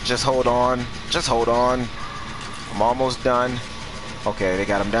 Just hold on. Just hold on. I'm almost done. Okay, they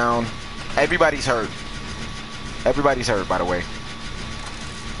got him down. Everybody's hurt. Everybody's hurt, by the way.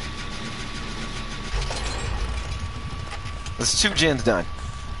 There's 2 gens done.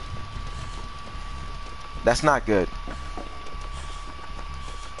 That's not good.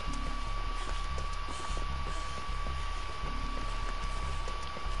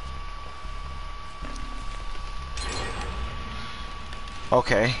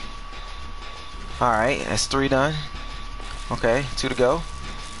 Okay. Alright, that's 3 done. Okay, 2 to go.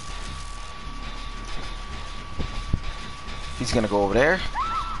 He's gonna go over there.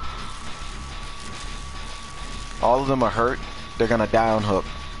 All of them are hurt. They're gonna die on hook.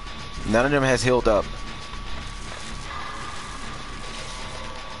 None of them has healed up.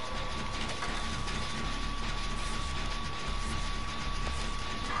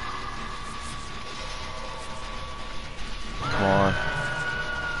 Come on.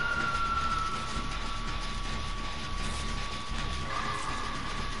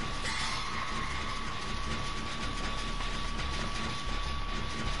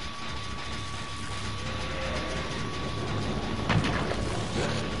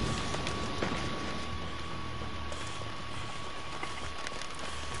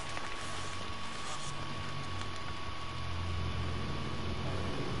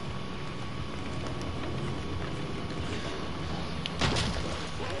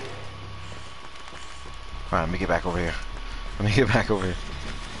 Alright, let me get back over here. Let me get back over here.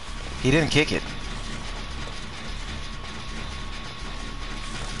 He didn't kick it.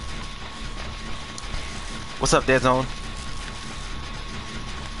 What's up, Dead Zone?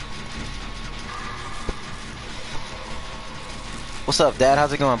 What's up, Dad?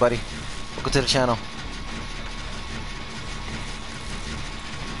 How's it going, buddy? Welcome to the channel.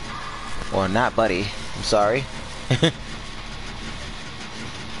 Or not, buddy. I'm sorry.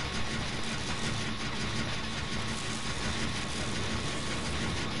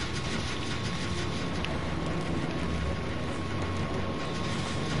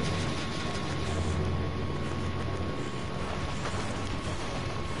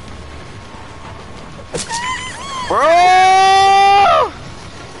 Bro!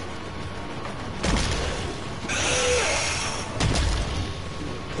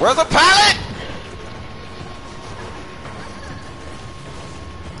 Where's the pallet?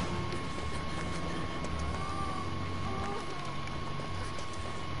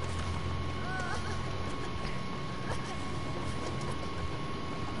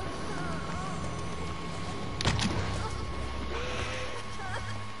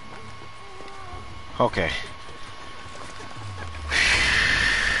 Okay.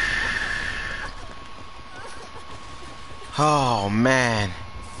 Oh man.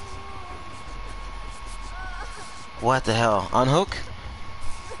 What the hell? Unhook?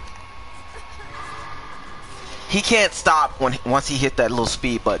 He can't stop once he hit that little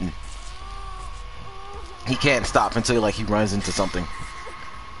speed button. He can't stop until like he runs into something.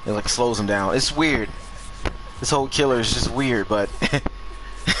 It like slows him down. It's weird. This whole killer is just weird, but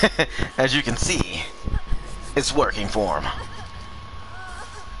as you can see, it's working for him.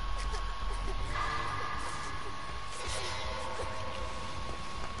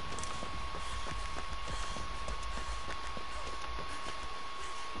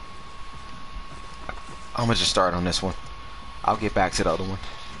 I'm gonna just start on this one. I'll get back to the other one.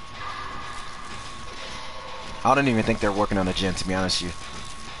 I don't even think they're working on the gen, to be honest with you.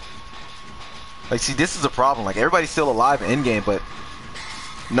 Like, see, this is a problem. Like, everybody's still alive in game, but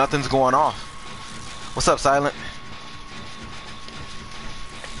nothing's going off. What's up, Silent?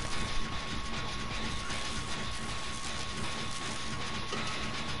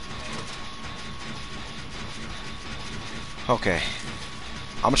 Okay.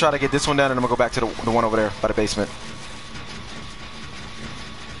 I'm gonna try to get this one done, and I'm gonna go back to the one over there by the basement.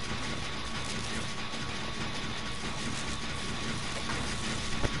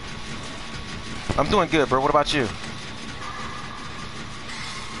 I'm doing good, bro. What about you?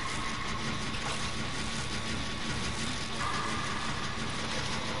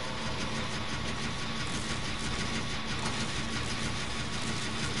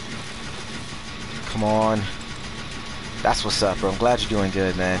 Come on. That's what's up, bro. I'm glad you're doing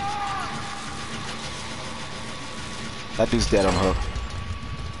good, man. That dude's dead on hook.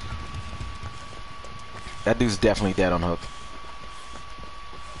 That dude's definitely dead on hook.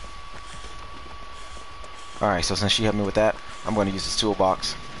 Alright, so since she helped me with that, I'm going to use this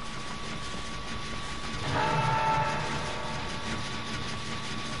toolbox.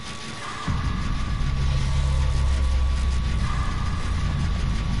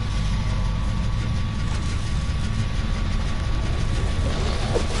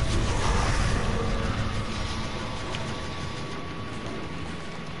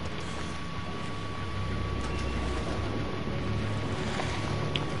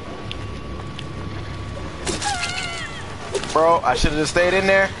 Bro, I should have just stayed in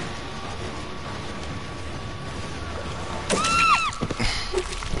there.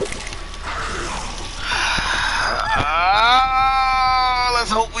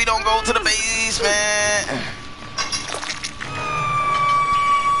 Let's hope we don't go to the basement.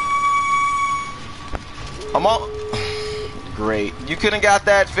 I'm all great. You couldn't got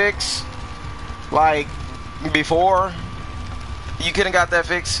that fixed like before. You couldn't got that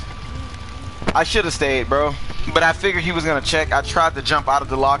fixed. I should have stayed, bro. But I figured he was gonna check. I tried to jump out of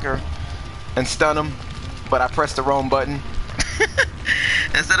the locker and stun him, but I pressed the wrong button.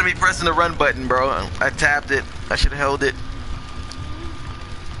 Instead of me pressing the run button, bro, I tapped it. I should have held it.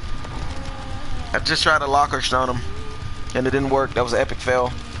 I just tried to locker stun him, and it didn't work. That was an epic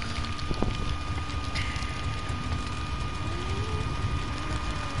fail.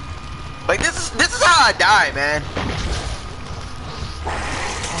 Like this is how I die, man.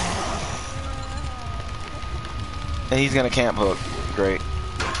 And he's gonna camp hook. Great.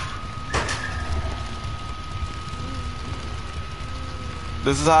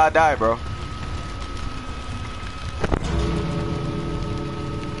 This is how I die, bro.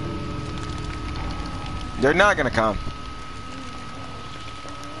 They're not gonna come.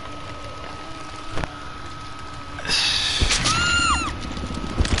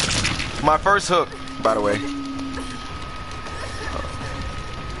 my first hook, by the way.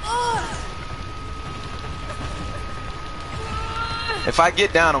 If I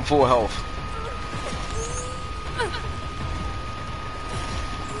get down, I'm full health.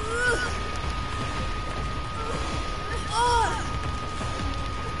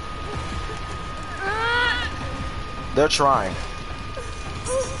 They're trying.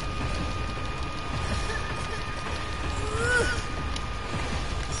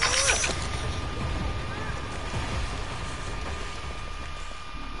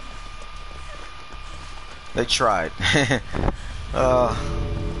 They tried.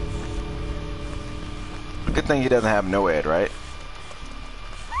 Good thing he doesn't have no ed, right?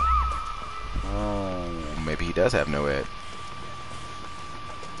 Oh, maybe he does have no ed.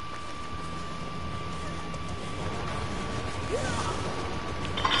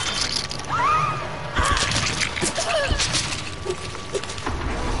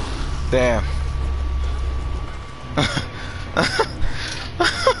 Damn.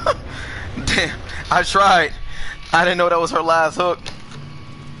 Damn. I tried. I didn't know that was her last hook.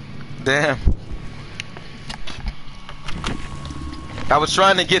 Damn. I was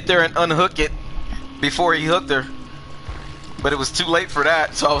trying to get there and unhook it before he hooked her. But it was too late for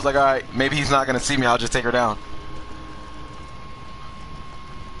that, so I was like, alright, maybe he's not going to see me, I'll just take her down.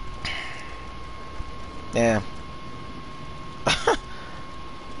 Damn.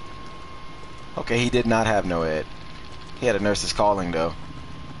 Okay, he did not have no ed. He had a nurse's calling, though.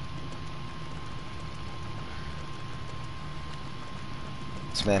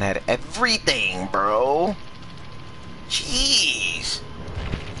 This man had everything, bro. Jeez.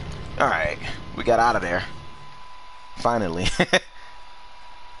 Alright, we got out of there. Finally. Like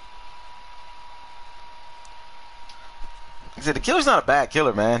I said, the killer's not a bad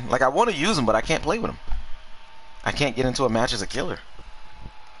killer, man. Like, I want to use him, but I can't play with him. I can't get into a match as a killer.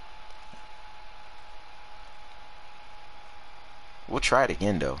 We'll try it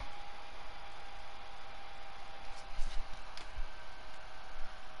again, though.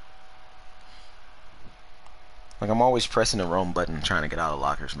 Like, I'm always pressing the wrong button trying to get out of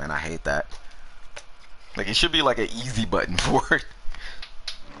lockers, man. I hate that. Like, it should be like an easy button for it.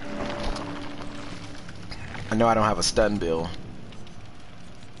 I know I don't have a stun bill.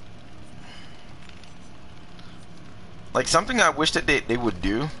 Like, something I wish that they would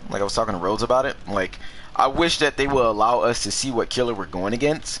do, like I was talking to Rhodes about it, like, I wish that they would allow us to see what killer we're going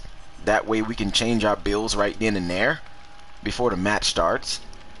against. That way we can change our builds right then and there before the match starts.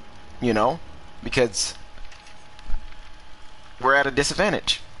 You know? Because we're at a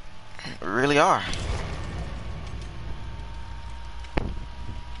disadvantage. We really are.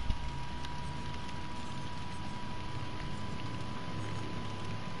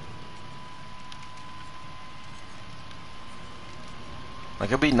 Like,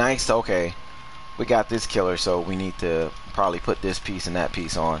 it'd be nice to, okay, we got this killer, so we need to probably put this piece and that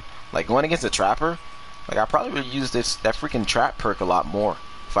piece on. Like, going against a trapper, like, I probably would use that freaking trap perk a lot more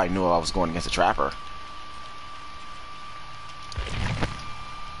if I knew I was going against a trapper.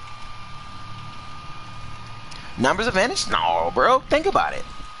 Numbers advantage? No, bro. Think about it.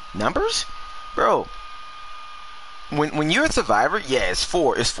 Numbers? Bro. When you're a survivor, yeah, it's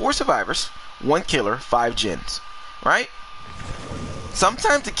four. It's 4 survivors, 1 killer, 5 gens. Right?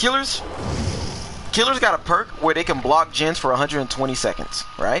 Sometimes the killers got a perk where they can block gens for 120 seconds,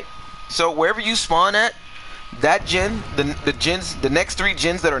 right? So wherever you spawn at, that gen, the next 3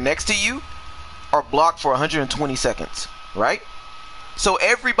 gens that are next to you are blocked for 120 seconds, right? So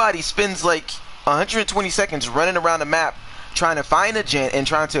everybody spends like 120 seconds running around the map trying to find a gen and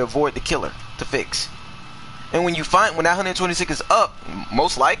trying to avoid the killer to fix. And when that 120 seconds is up,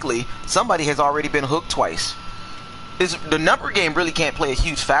 most likely somebody has already been hooked twice. The number game really can't play a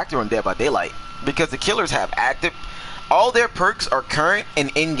huge factor on Dead by Daylight because the killers have active, all their perks are current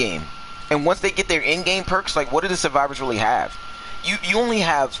and in-game. And once they get their in-game perks, like, what do the survivors really have? You only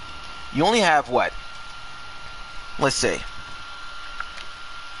have what? Let's say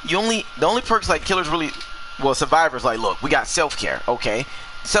the only perks like killers really, well, survivors, like, look, we got self-care. Okay,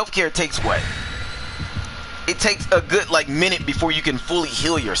 self-care takes what? It takes a good like minute before you can fully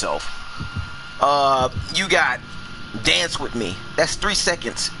heal yourself. You got Dance With Me. That's 3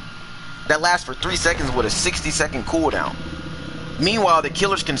 seconds. That lasts for 3 seconds with a 60-second cooldown. Meanwhile, the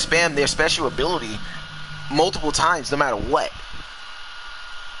killers can spam their special ability multiple times no matter what.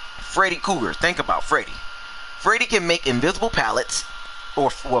 Freddy Cougar. Think about Freddy. Freddy can make invisible pallets, or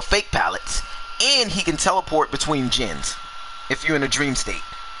fake pallets, and he can teleport between gens if you're in a dream state.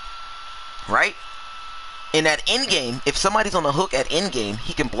 Right? In that endgame, if somebody's on the hook at endgame,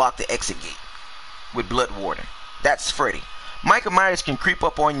 he can block the exit gate with Blood Warden. That's Freddy. Michael Myers can creep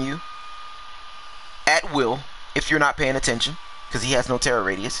up on you at will if you're not paying attention, because he has no terror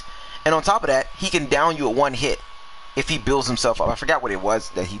radius. And on top of that, he can down you at one hit if he builds himself up. I forgot what it was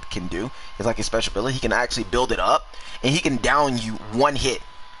that he can do. It's like his special ability. He can actually build it up, and he can down you one hit.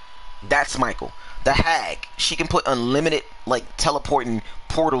 That's Michael. The Hag, she can put unlimited, like, teleporting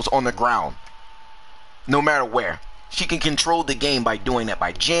portals on the ground, no matter where. She can control the game by doing that,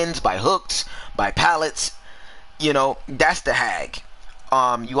 by gens, by hooks, by pallets. You know, that's the Hag.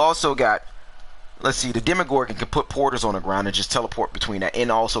 You also got, let's see, the Demogorgon can put portals on the ground and just teleport between that,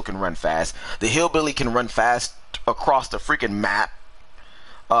 and also can run fast. The Hillbilly can run fast across the freaking map,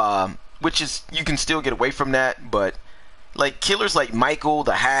 which is, you can still get away from that, but like killers like Michael,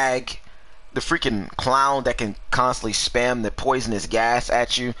 the Hag, the freaking Clown that can constantly spam the poisonous gas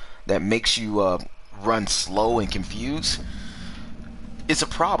at you that makes you run slow and confused, it's a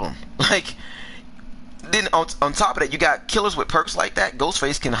problem. Like, then on top of that, you got killers with perks like that.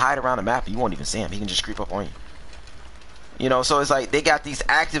 Ghostface can hide around the map and you won't even see him. He can just creep up on you. You know, so it's like they got these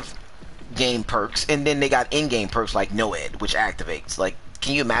active game perks, and then they got in-game perks like no ed, which activates. Like,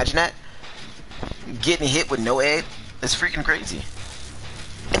 can you imagine that? Getting hit with no ed is freaking crazy.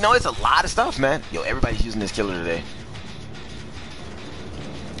 And no, it's a lot of stuff, man. Yo, everybody's using this killer today.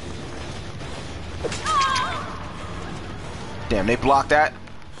 Damn, they blocked that.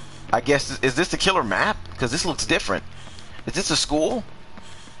 I guess, is this the killer map? Because this looks different. Is this a school?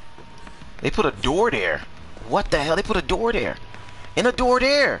 They put a door there. What the hell? They put a door there. And a door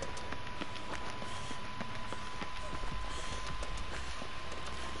there.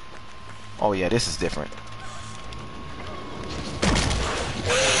 Oh yeah, this is different.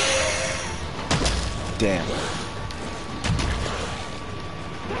 Damn.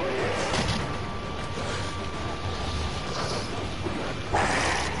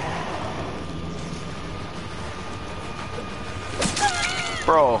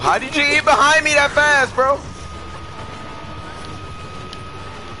 Bro, how did you get behind me that fast, bro?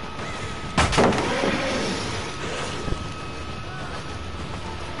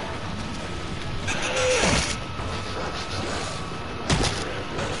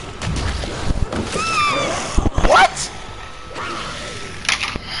 What?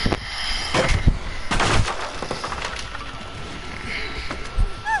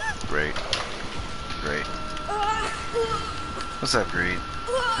 Great. Great. What's up, Great?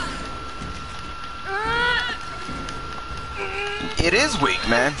 It is weak,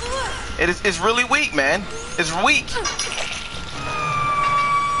 man. It's really weak, man. It's weak.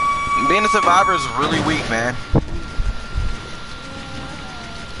 Being a survivor is really weak, man.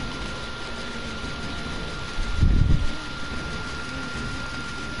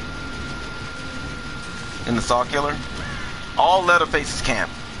 In the Saw Killer, all Leatherface's camp.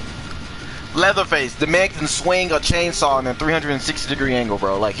 Leatherface, the man can swing a chainsaw in a 360-degree angle,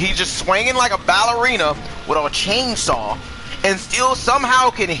 bro. Like, he's just swinging like a ballerina with a chainsaw and still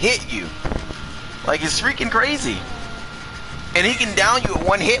somehow can hit you. Like, it's freaking crazy. And he can down you at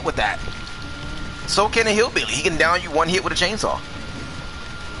one hit with that. So can a hillbilly. He can down you one hit with a chainsaw.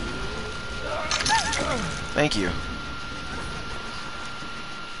 Thank you.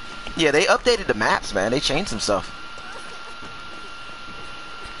 Yeah, they updated the maps, man. They changed some stuff.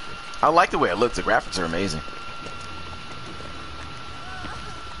 I like the way it looks. The graphics are amazing.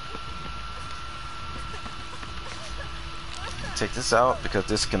 Take this out because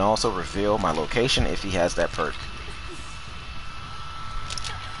this can also reveal my location if he has that perk.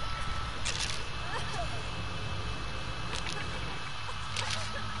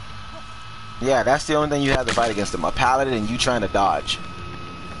 Yeah, that's the only thing you have to fight against him. A paladin and you trying to dodge.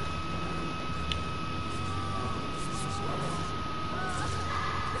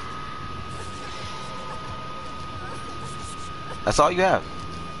 That's all you have.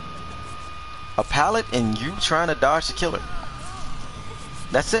 A pallet and you trying to dodge the killer.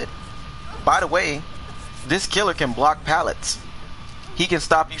 That's it. By the way, this killer can block pallets. He can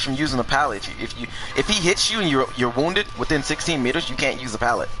stop you from using a pallet. If he hits you and you're wounded within 16 meters, you can't use the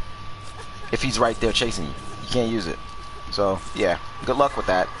pallet. If he's right there chasing you, you can't use it. So yeah, good luck with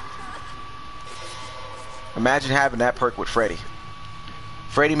that. Imagine having that perk with Freddy.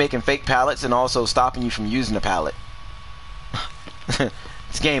 Freddy making fake pallets and also stopping you from using the pallet.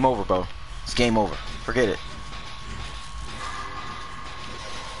 It's game over, bro. It's game over. Forget it.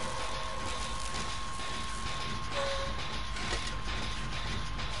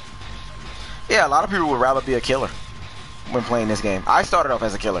 Yeah, a lot of people would rather be a killer when playing this game. I started off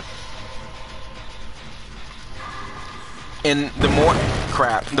as a killer. And the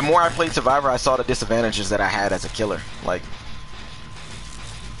more I played Survivor, I saw the disadvantages that I had as a killer. Like,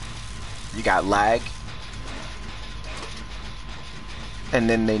 you got lag. and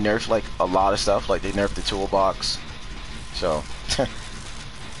then they nerfed like a lot of stuff. Like they nerfed the toolbox, so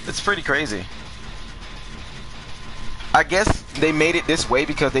it's pretty crazy. I guess they made it this way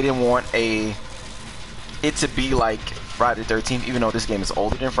because they didn't want it to be like Friday the 13th, even though this game is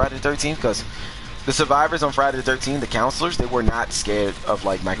older than Friday the 13th. Because the survivors on Friday the 13th, the counselors, they were not scared of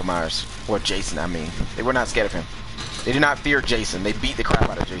like Michael Myers or Jason. I mean, they were not scared of him. They did not fear Jason. They beat the crap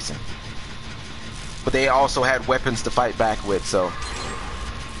out of Jason. But they also had weapons to fight back with, so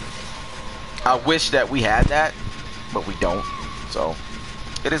I wish that we had that, but we don't. So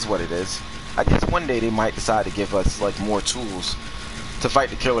it is what it is. I guess one day they might decide to give us like more tools to fight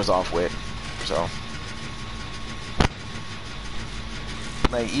the killers off with. So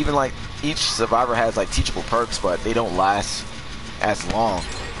like even like each survivor has like teachable perks, but they don't last as long.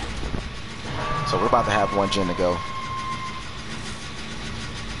 So we're about to have 1 gen to go.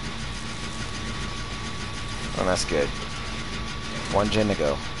 Oh, that's good. 1 gen to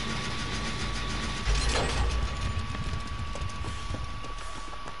go.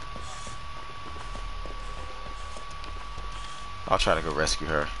 I'll try to go rescue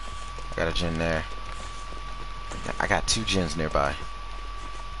her. I got a gen there. I got 2 gens nearby.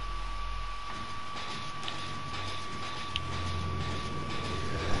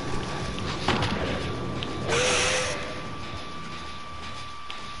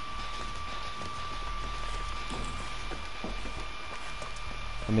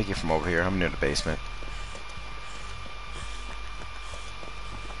 Let me get from over here. I'm near the basement.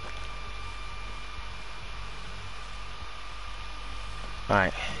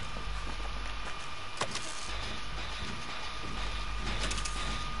 Alright.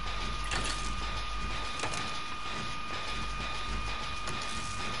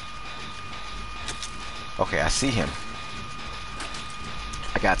 Okay, I see him.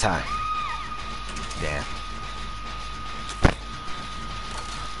 I got time. Damn.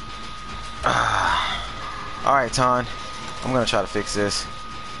 Alright, Ton. I'm gonna try to fix this.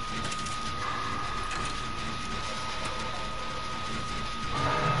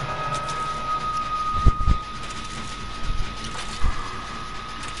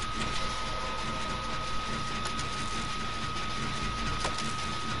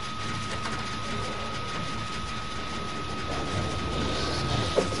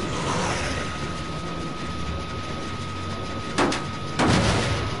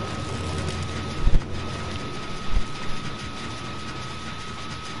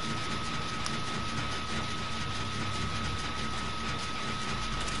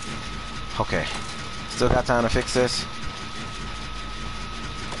 Okay, still got time to fix this.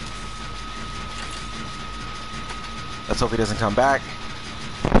 Let's hope he doesn't come back.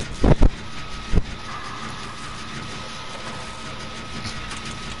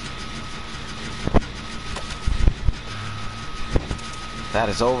 That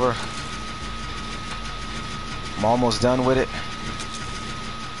is over. I'm almost done with it.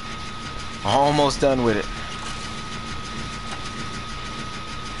 Almost done with it.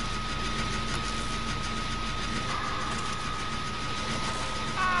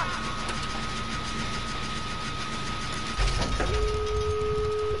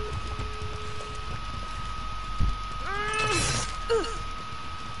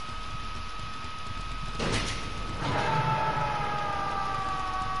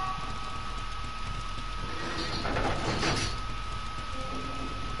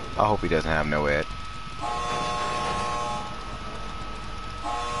 I hope he doesn't have no ed.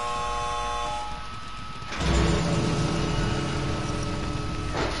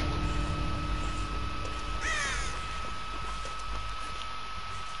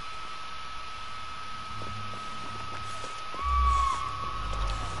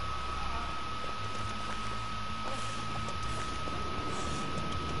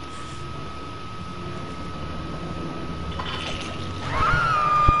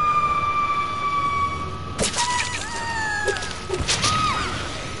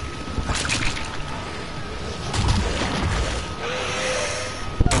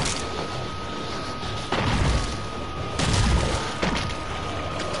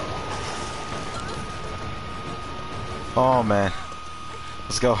 Oh man.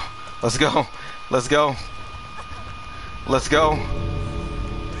 Let's go. Let's go. Let's go. Let's go.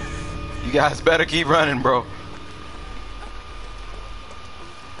 You guys better keep running, bro.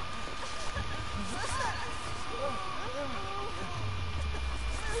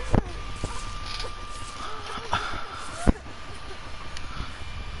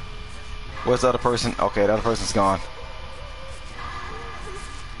 Where's the other person? Okay, the other person's gone.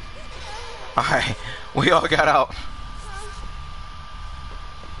 Alright, we all got out.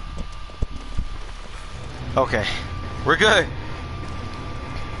 Okay, we're good.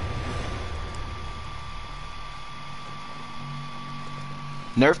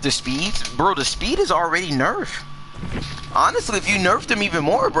 Nerf the speeds? Bro, the speed is already nerfed. Honestly, if you nerfed them even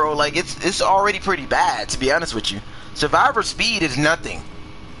more, bro, like, it's already pretty bad, to be honest with you. Survivor speed is nothing.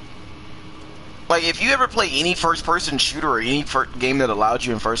 Like, if you ever play any first-person shooter or any game that allowed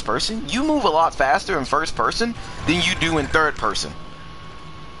you in first person, you move a lot faster in first person than you do in third person.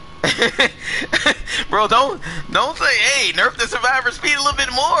 Bro, don't say, hey, nerf the survivor speed a little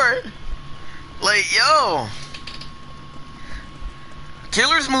bit more. Like, yo.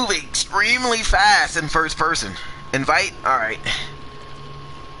 Killers move extremely fast in first person. Invite? Alright.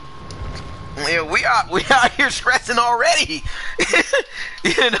 Yeah, we out here stressing already.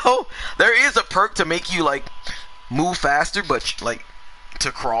 You know, there is a perk to make you like move faster, but like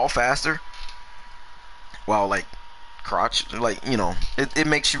to crawl faster. While like crouch, like, you know, it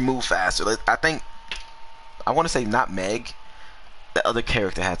makes you move faster. Like, I think I want to say not Meg. The other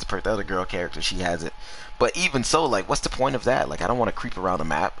character has the perk. The other girl character, she has it. But even so, like, what's the point of that? Like, I don't want to creep around the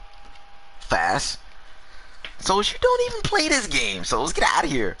map fast. So you don't even play this game. So let's get out of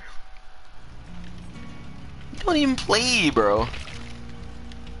here. You don't even play, bro.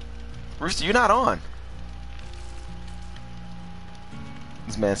 Rooster, you're not on.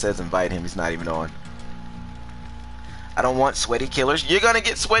 This man says invite him. He's not even on. I don't want sweaty killers. You're gonna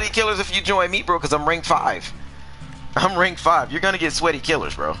get sweaty killers if you join me, bro, because I'm rank 5. I'm rank 5. You're gonna get sweaty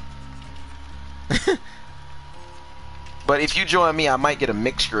killers, bro. But if you join me, I might get a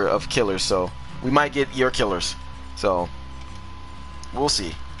mixture of killers, so we might get your killers. So we'll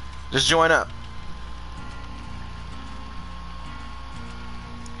see. Just join up.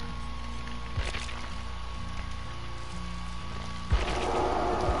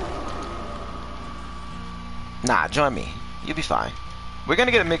 Nah, join me. You'll be fine. We're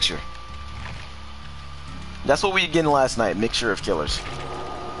gonna get a mixture. That's what we were getting last night. Mixture of killers.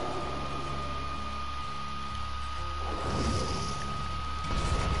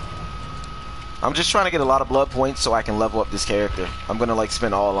 I'm just trying to get a lot of blood points so I can level up this character. I'm gonna like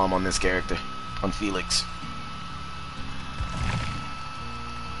spend all of them on this character. On Felix.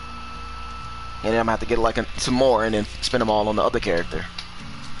 And then I'm gonna have to get like some more and then spend them all on the other character.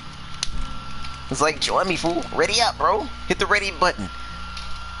 It's like, join me, fool. Ready up, bro. Hit the ready button.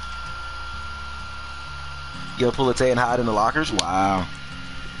 You'll pull a Tay and hide in the lockers? Wow.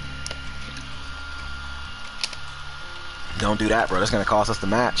 Don't do that, bro. That's gonna cost us the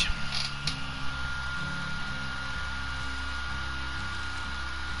match.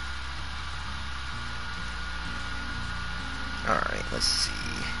 Alright, let's see.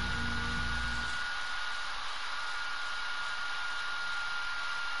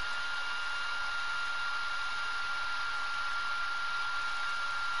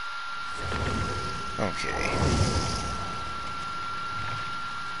 Okay.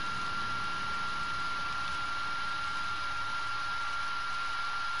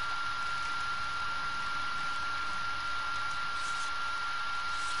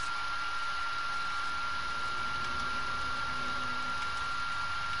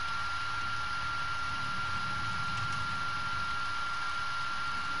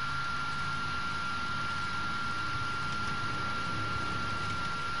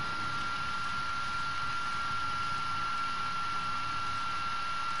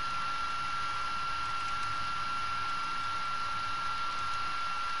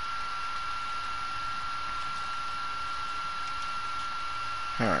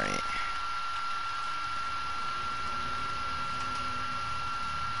 Alright.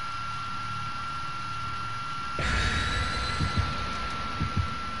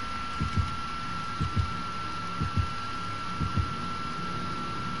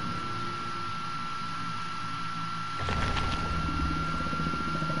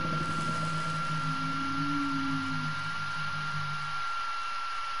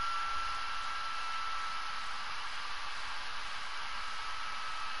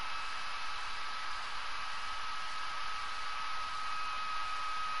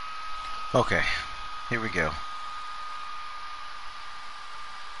 Okay, here we go.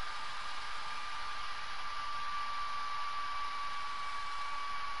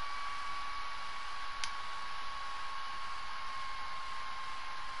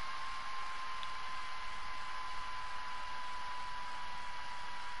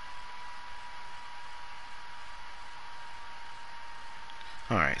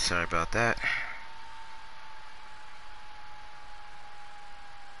 Alright, sorry about that.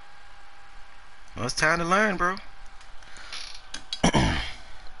 Well, it's time to learn, bro.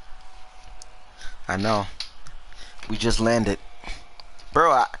 I know. We just landed.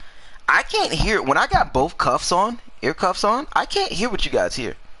 Bro, I can't hear. When I got both cuffs on, ear cuffs on, I can't hear what you guys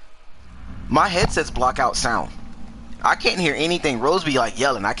hear. My headsets block out sound. I can't hear anything. Rose be like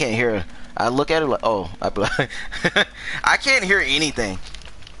yelling. I can't hear her. I look at her like, oh, I be like, I can't hear anything.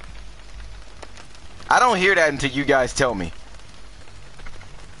 I don't hear that until you guys tell me.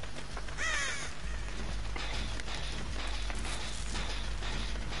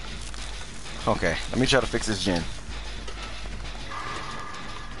 Okay, let me try to fix this gen.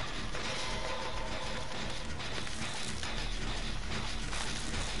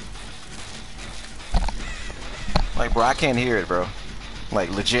 Like, bro, I can't hear it, bro. Like,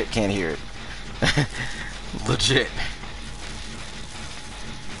 legit can't hear it. Legit.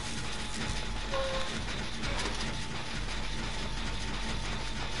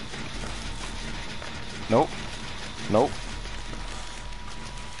 Nope. Nope.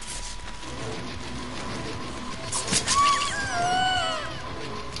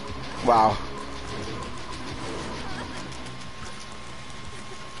 Wow.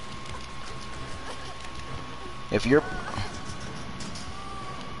 If you're...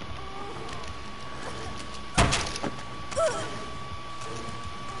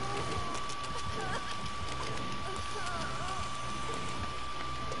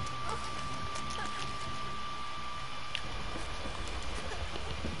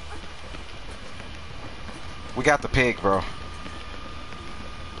 We got the pig, bro.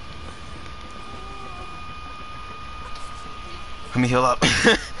 Let me heal up.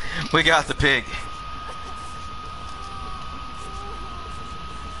 We got the pig.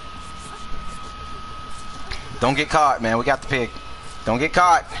 Don't get caught, man. We got the pig. Don't get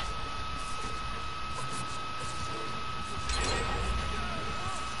caught.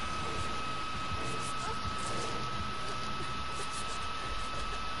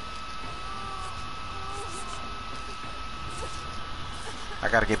 I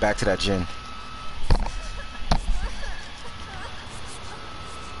gotta get back to that gen.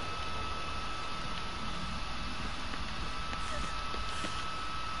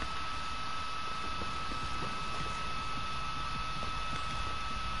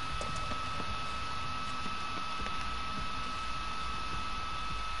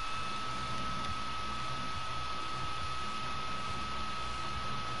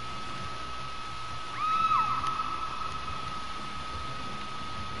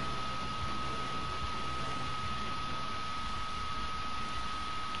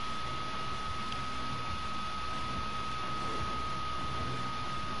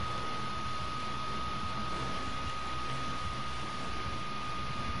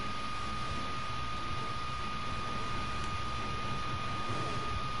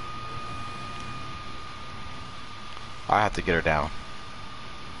 I have to get her down.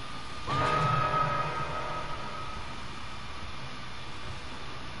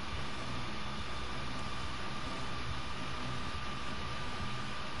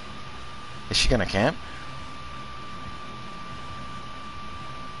 Is she gonna camp?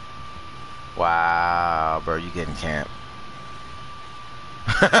 Wow, bro, you getting camp.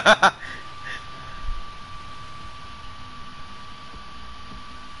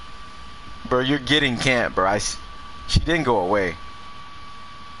 Bro, you're getting camp, bro. She didn't go away.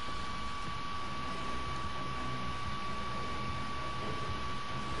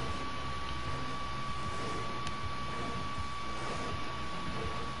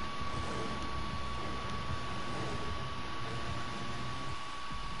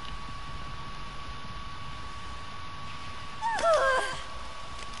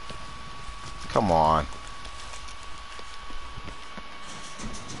 Come on.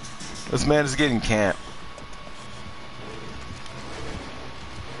 This man is getting camp.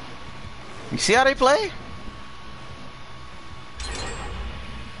 You see how they play?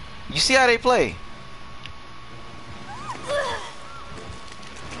 You see how they play?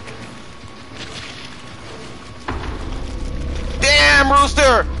 Damn,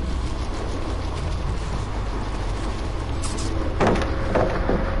 Rooster!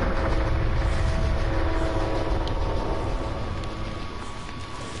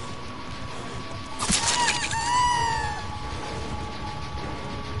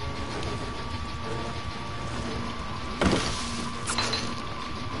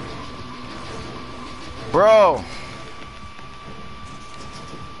 Bro.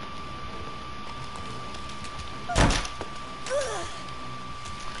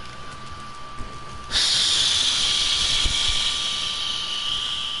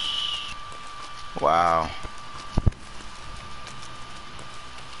 Wow.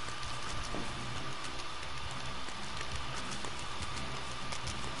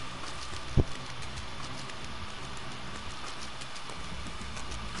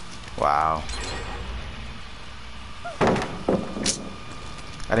 Wow.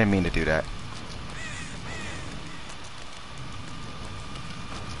 I didn't mean to do that.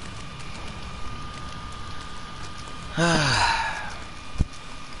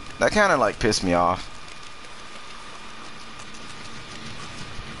 That kind of like pissed me off.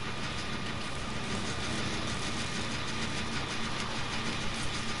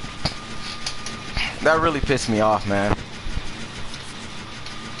 That really pissed me off, man.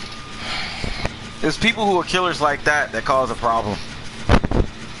 It's people who are killers like that that cause a problem.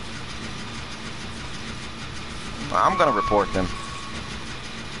 I'm gonna report them.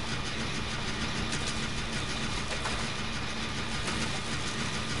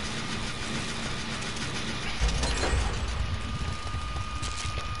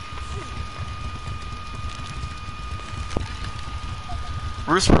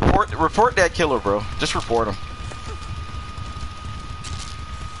 Bruce, report that killer, bro. Just report him.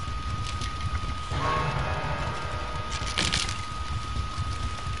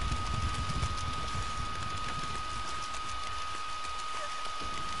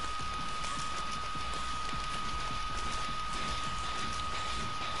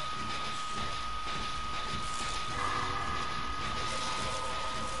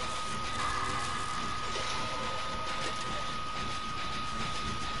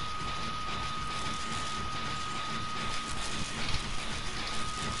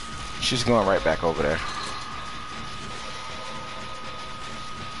 She's going right back over there.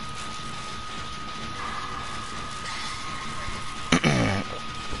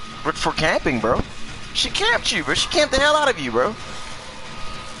 But for camping, bro. She camped you, bro. She camped the hell out of you, bro.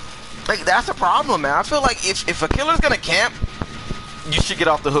 Like, that's a problem, man. I feel like if a killer's gonna camp, you should get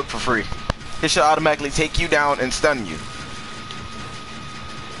off the hook for free. It should automatically take you down and stun you.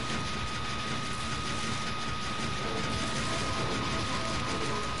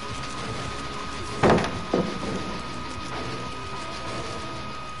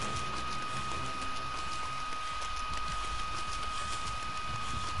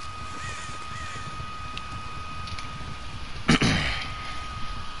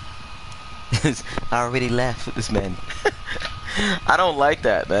 I already laughed with this man. I don't like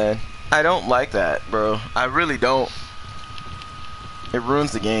that, man. I don't like that, bro. I really don't. It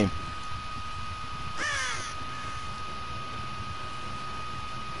ruins the game.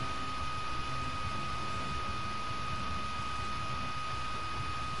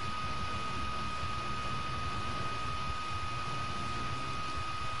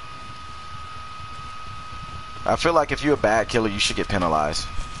 I feel like if you're a bad killer, you should get penalized.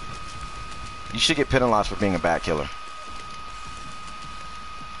 You should get penalized for being a bad killer.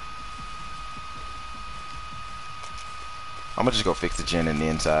 I'm gonna just go fix the gen in the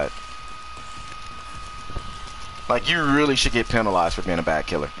inside. Like, you really should get penalized for being a bad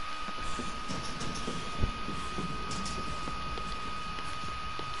killer.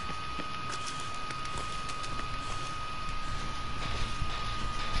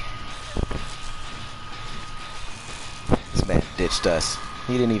 This man ditched us.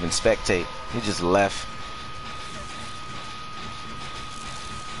 He didn't even spectate. He just left.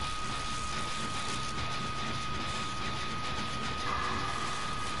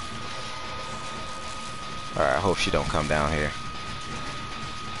 Alright, I hope she don't come down here.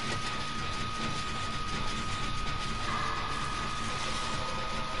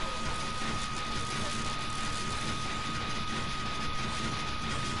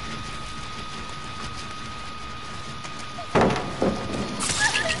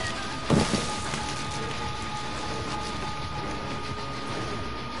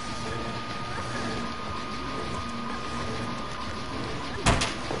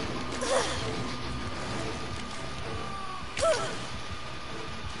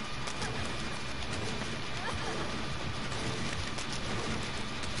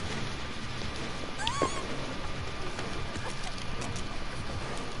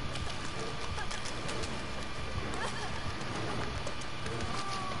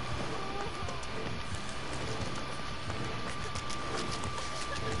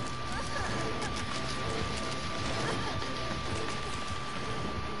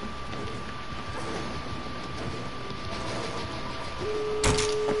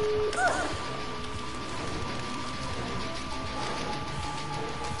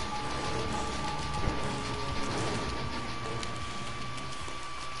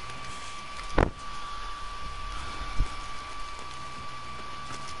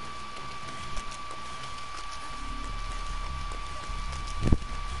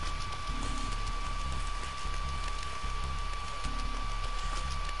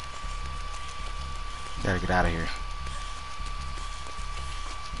 Gotta get out of here.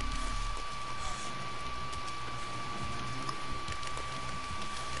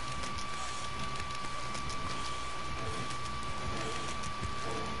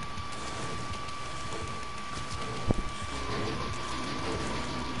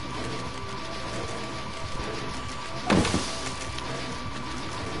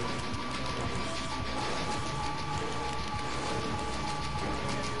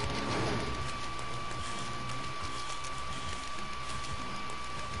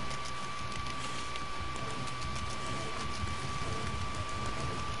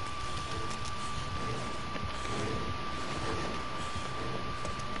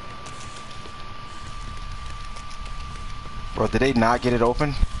 Bro, did they not get it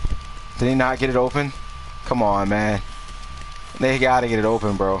open? Did they not get it open? Come on, man. They gotta get it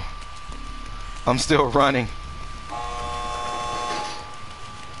open, bro. I'm still running.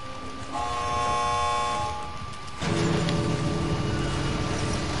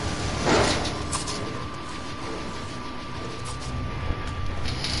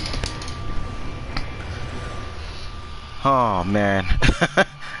 Oh, man.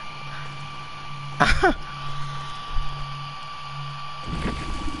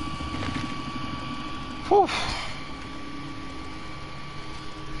 Whew.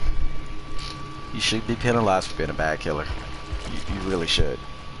 You should be penalized for being a bad killer. You really should.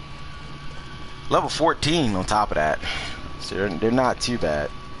 Level 14 on top of that. So they're not too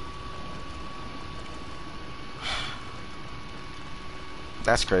bad.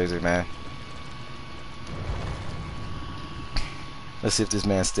 That's crazy, man. Let's see if this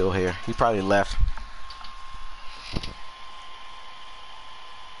man's still here. He probably left.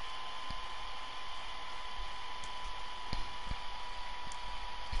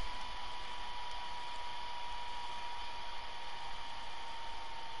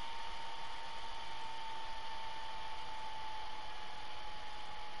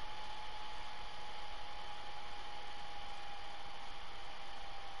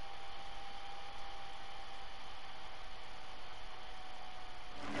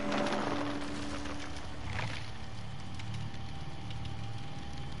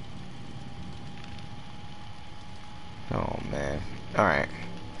 Oh, man. Alright.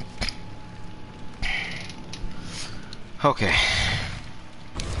 Okay.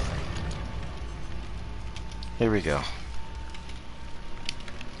 Here we go.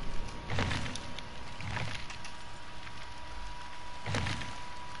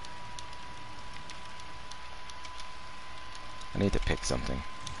 I need to pick something.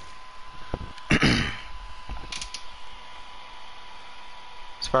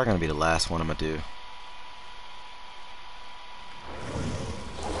 It's probably gonna be the last one I'm gonna do.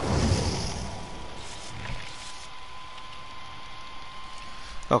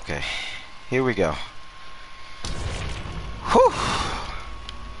 Okay, here we go. Whew!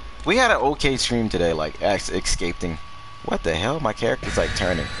 We had an okay stream today, like escaping. What the hell? My character's like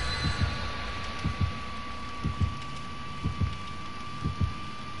turning.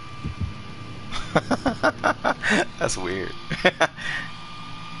 That's weird.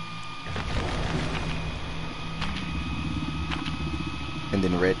 And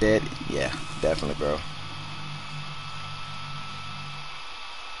then Red Dead? Yeah, definitely, bro.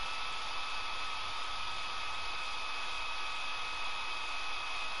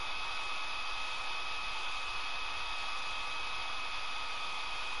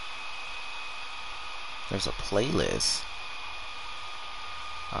 There's a playlist.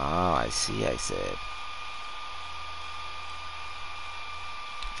 Oh, I see, I said.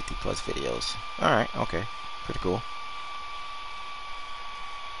 50 plus videos. Alright, okay. Pretty cool.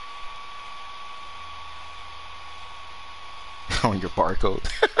 On your barcode.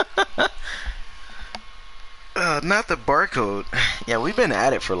 Not the barcode. Yeah, we've been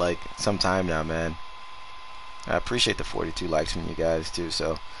at it for like some time now, man. I appreciate the 42 likes from you guys too,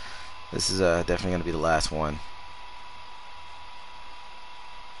 so this is definitely gonna be the last one.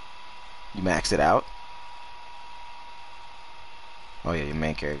 You maxed it out? Oh yeah, your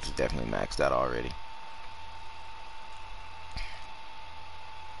main character's definitely maxed out already.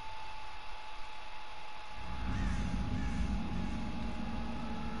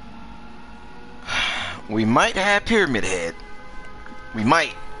 We might have Pyramid Head. We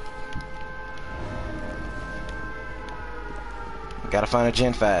might. We gotta find a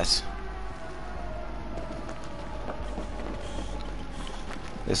gen fast.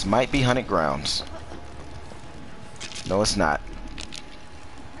 This might be Hunted Grounds. No, it's not.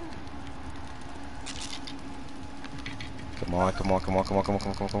 Come on, come on, come on, come on, come on,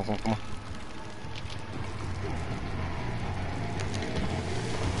 come on, come on, come on, come on.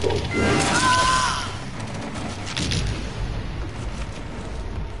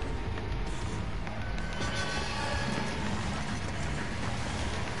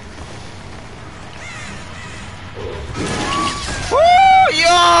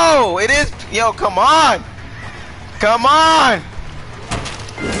 Yo, it is. Yo, come on. Come on.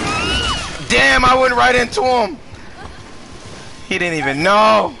 Damn, I went right into him. He didn't even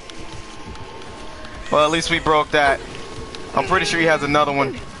know. Well, at least we broke that. I'm pretty sure he has another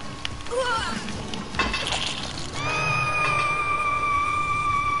one.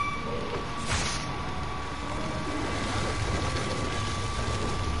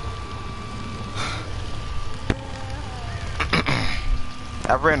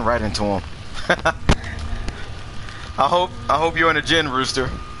 I ran right into him. I hope you're in a gin, Rooster.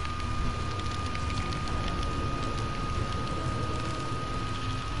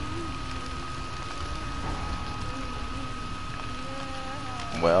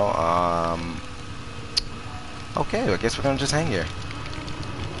 Well, okay, I guess we're gonna just hang here.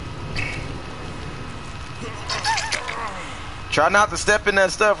 Try not to step in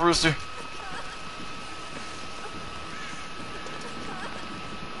that stuff, Rooster.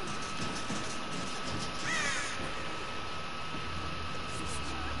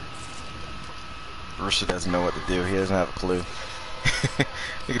 Rooster doesn't know what to do. He doesn't have a clue. Look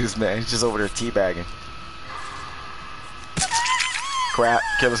at this man. He's just over there teabagging. Crap.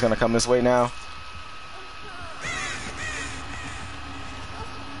 Killer's gonna come this way now.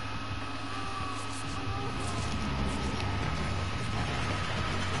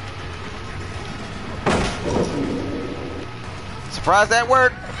 Surprise, that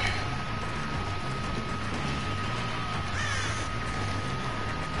worked.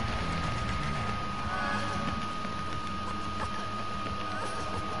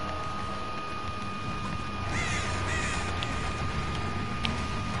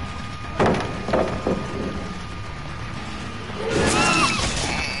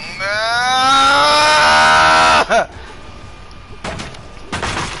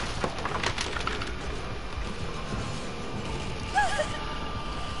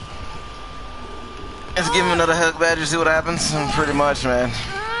 Let's give him another hug badger, see what happens. Pretty much, man.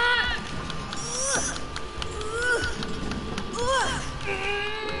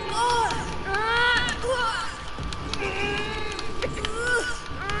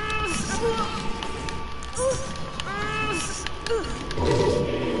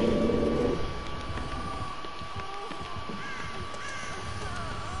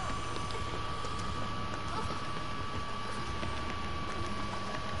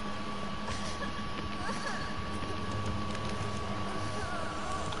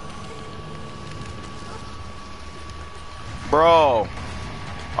 Bro,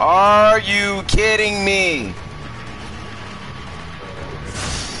 are you kidding me?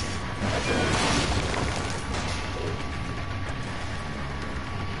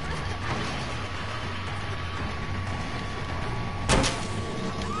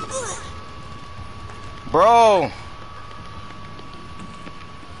 Bro.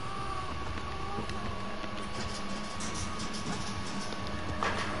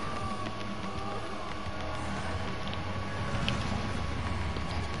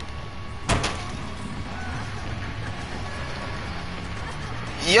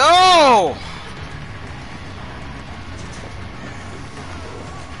 Yo!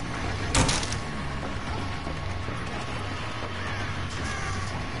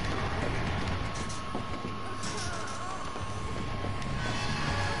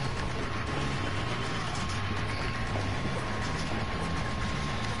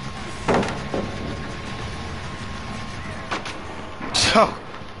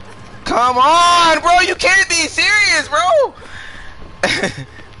 Come on, bro! You can't be serious, bro!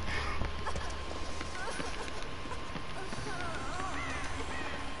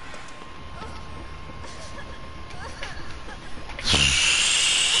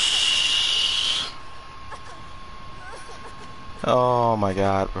 Oh my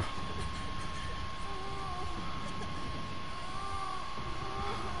god, bro.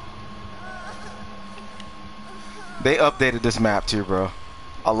 They updated this map too, bro.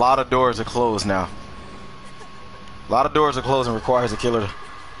 A lot of doors are closed now. A lot of doors are closed and requires a killer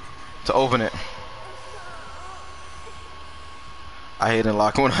to open it. I hate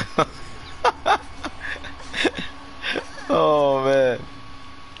unlocking when I... Oh man.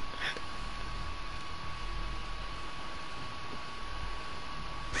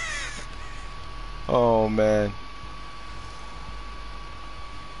 Oh man.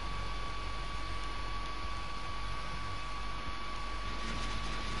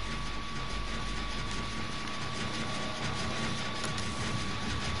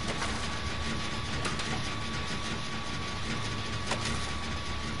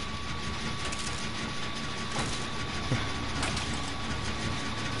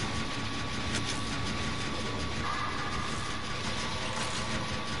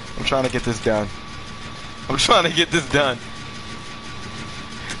 I'm trying to get this done. I'm trying to get this done.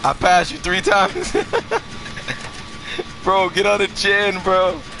 I passed you 3 times. Bro, get on the chin,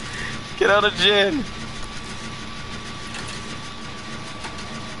 bro. Get on the chin.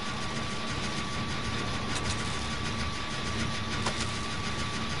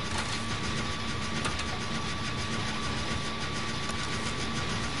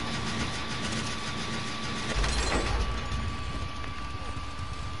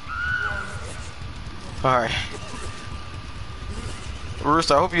 Alright.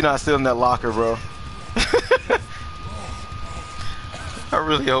 Rooster, I hope you're not still in that locker, bro. I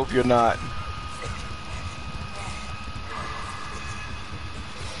really hope you're not.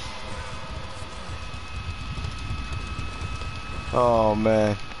 Oh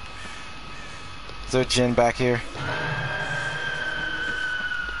man. Is there a Jin back here?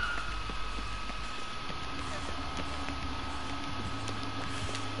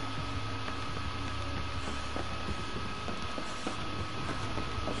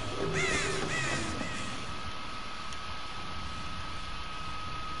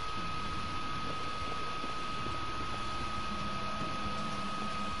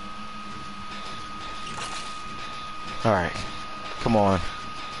 Alright. Come on.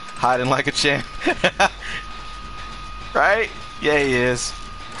 Hiding like a champ. Right? Yeah, he is.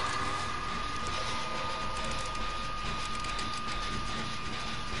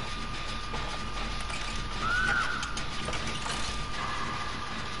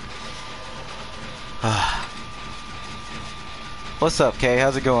 What's up, Kay?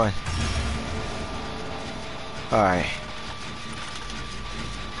 How's it going? Alright.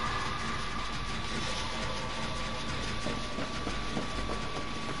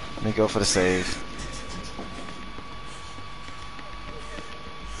 Let me go for the save.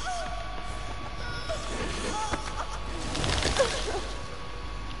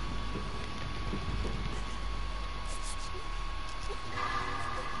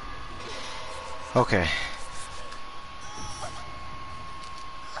 Okay.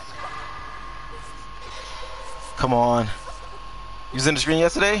 Come on. You was in the screen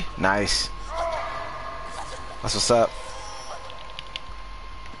yesterday? Nice. That's what's up.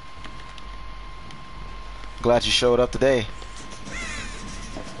 Glad you showed up today.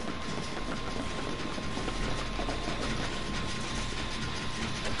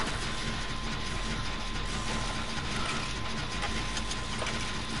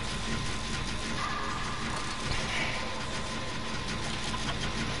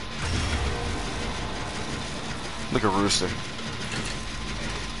 Look at Rooster.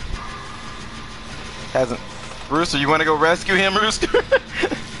 Rooster, you want to go rescue him, Rooster?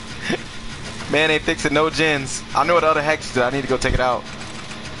 Man ain't fixing no gens. I know what other hacks do. I need to go take it out.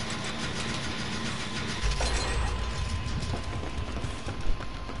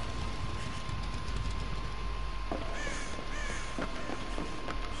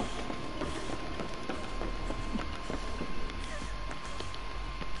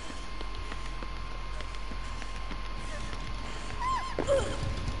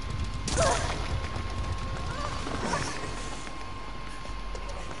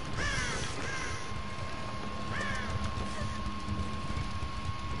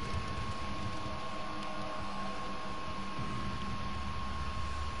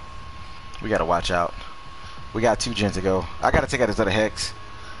 We gotta watch out. We got 2 gens to go. I gotta take out this other hex.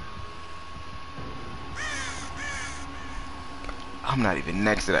 I'm not even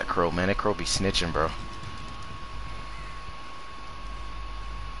next to that crow, man. That crow be snitching, bro.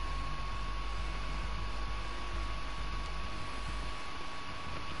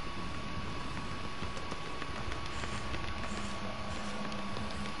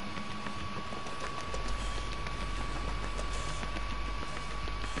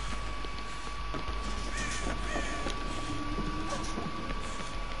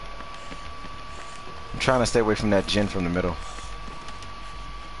 Trying to stay away from that gen from the middle.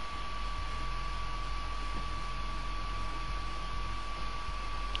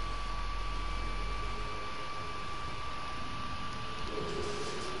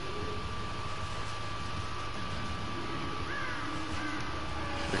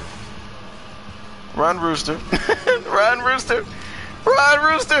 Run, Rooster. Run, Rooster. Run,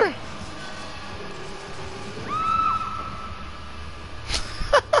 Rooster.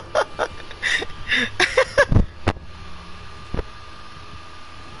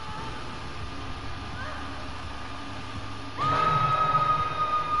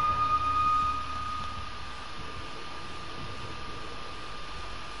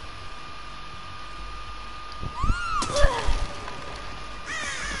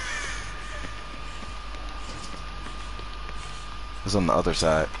 It's on the other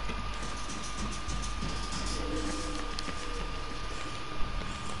side.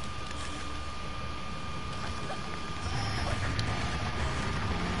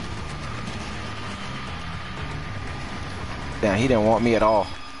 Damn, he didn't want me at all.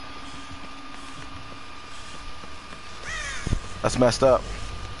 That's messed up.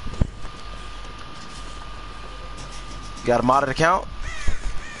 Got a modded account?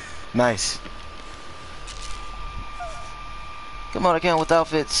 Nice. Come on, account with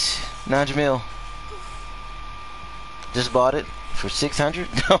outfits. 9 Jamil. Just bought it. For 600?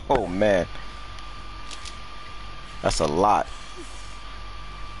 Oh man, that's a lot.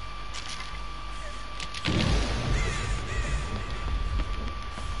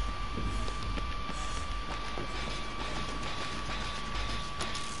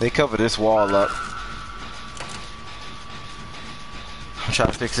 They cover this wall up. I'm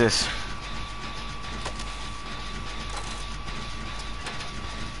trying to fix this.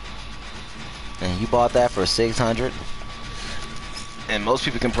 And you bought that for 600, and most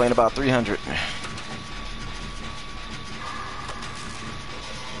people complain about 300.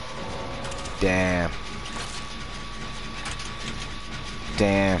 Damn.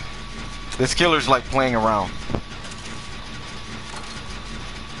 Damn. This killer's like playing around.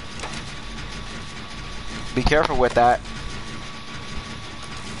 Be careful with that.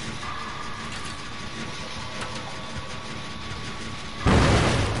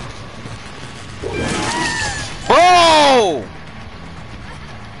 Whoa!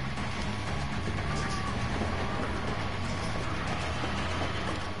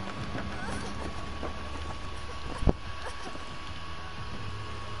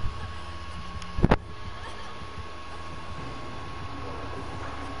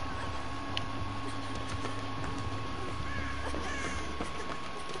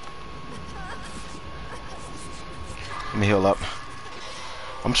 Let me heal up.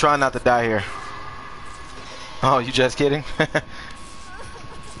 I'm trying not to die here. Oh, you just kidding?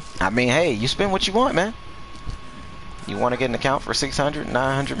 I mean, hey, you spend what you want, man. You want to get an account for 600,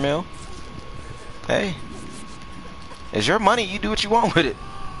 900 mil? Hey, it's your money. You do what you want with it.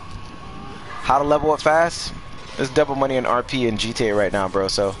 How to level up fast? There's double money in RP and GTA right now, bro.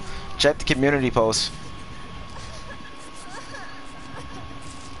 So check the community posts.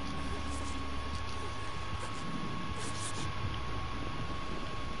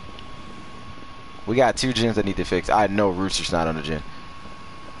 We got 2 gens that need to fix. I know Rooster's not on the gen.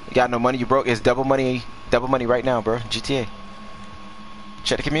 You got no money, you broke. It's double money right now, bro. GTA.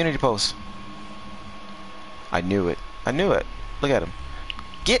 Check the community post. I knew it. I knew it. Look at him.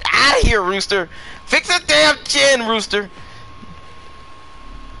 Get out of here, Rooster. Fix a damn gen, Rooster.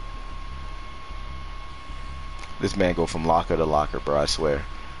 This man go from locker to locker, bro. I swear.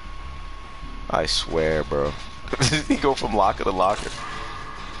 I swear, bro. He go from locker to locker.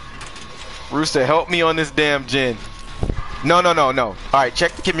 Rooster, help me on this damn gen. No. Alright,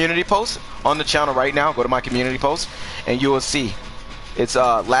 check the community post on the channel right now. Go to my community post and you will see. It's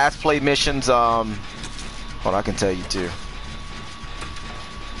last play missions. Hold on, I can tell you too.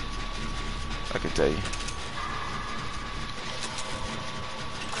 I can tell you.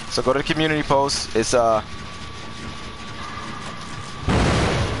 So go to the community post. It's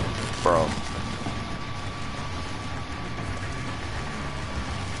bro.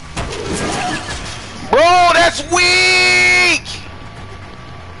 Bro, that's weak!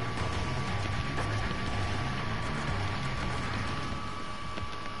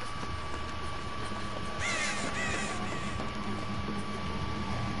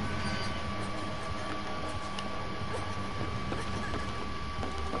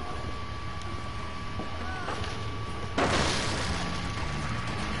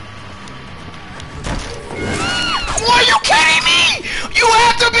 Are you kidding me? You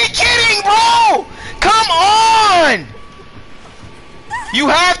have to be kidding, bro! Come on! You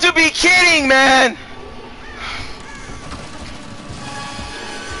have to be kidding, man!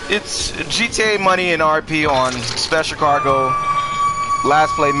 It's GTA money and RP on special cargo,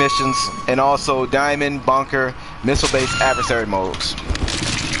 last play missions, and also diamond, bunker, missile-based adversary modes.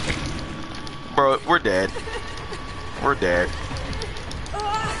 Bro, we're dead. We're dead.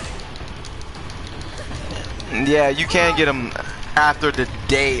 Yeah, you can get them after the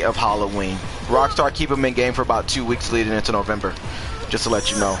day of Halloween. Rockstar keep them in game for about 2 weeks leading into November, just to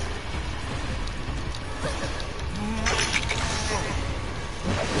let you know.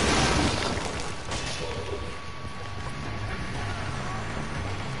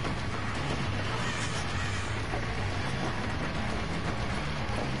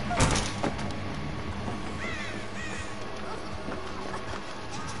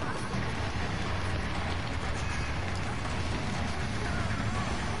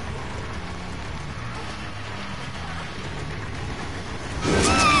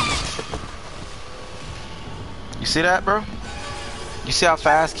 You see that, bro? You see how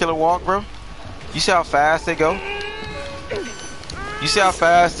fast killer walk, bro? You see how fast they go? You see how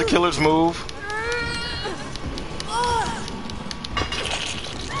fast the killers move?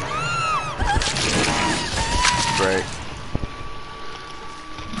 Great.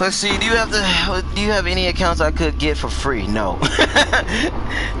 Let's see, do you have any accounts I could get for free? No.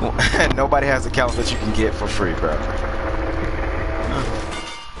 Nobody has accounts that you can get for free, bro.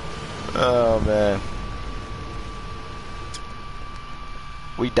 Oh man.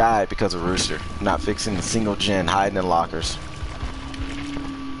 We died because of Rooster not fixing a single gen, hiding in lockers.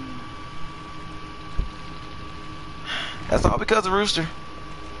 That's all because of Rooster.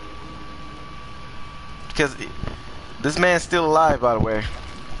 Because this man's still alive, by the way.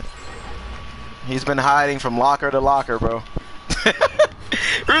 He's been hiding from locker to locker, bro.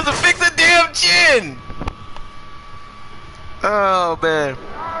 Rooster, fix the damn gen! Oh man.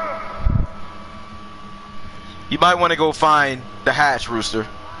 You might want to go find the hatch, Rooster.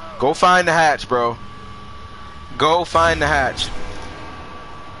 Go find the hatch, bro. Go find the hatch.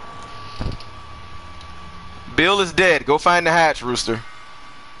 Bill is dead. Go find the hatch, Rooster.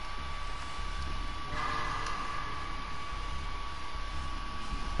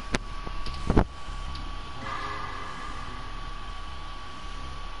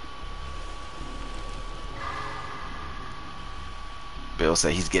 Bill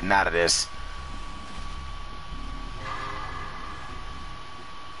said he's getting out of this.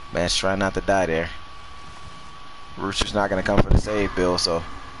 Man's trying not to die there. Rooster's not gonna come for the save, Bill, so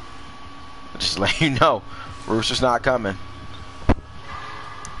I'll just let you know. Rooster's not coming.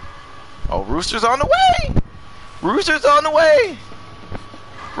 Oh, Rooster's on the way! Rooster's on the way!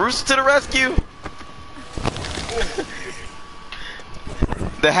 Rooster to the rescue!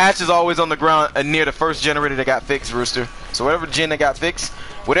 The hatch is always on the ground near the first generator that got fixed, Rooster. So whatever gen that got fixed,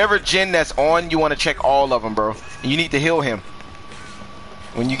 whatever gen that's on, you want to check all of them, bro. And you need to heal him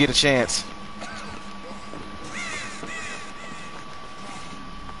when you get a chance.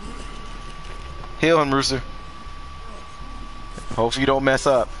 Heal him, Rooster. Hopefully you don't mess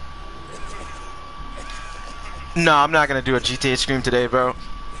up. No, I'm not gonna do a GTA stream today, bro.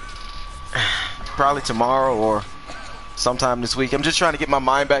 Probably tomorrow or sometime this week. I'm just trying to get my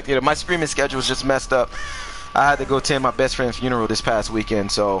mind back together. My streaming schedule is just messed up. I had to go attend my best friend's funeral this past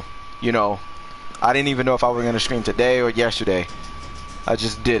weekend, so, you know, I didn't even know if I was gonna stream today or yesterday. I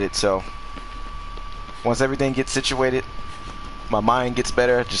just did it, so once everything gets situated, my mind gets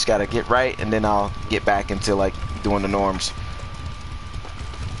better, just gotta get right, and then I'll get back into like doing the norms.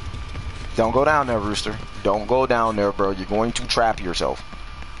 Don't go down there, Rooster. Don't go down there, bro. You're going to trap yourself.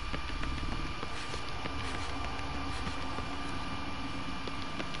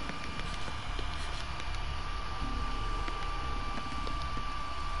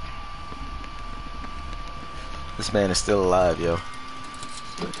 This man is still alive, yo.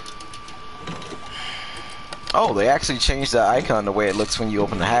 Oh, they actually changed the icon the way it looks when you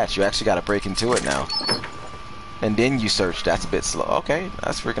open the hatch. You actually got to break into it now. And then you search. That's a bit slow. Okay,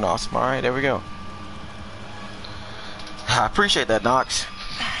 that's freaking awesome. Alright, there we go. I appreciate that, Knox.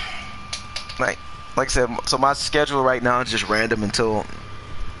 Like I said, so my schedule right now is just random until,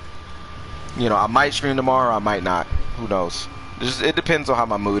 you know, I might stream tomorrow, I might not. Who knows? It depends on how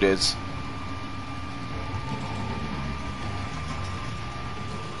my mood is.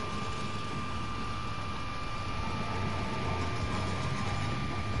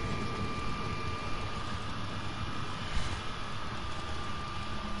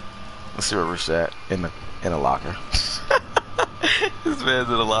 Let's see where Rooster's at. In a locker. This man's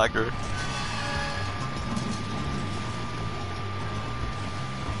in a locker.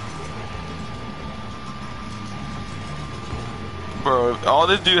 Bro, all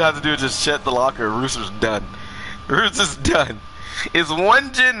this dude has to do is just shut the locker. Rooster's done. Rooster's done. It's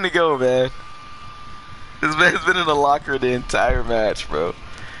one gen to go, man. This man's been in the locker the entire match, bro.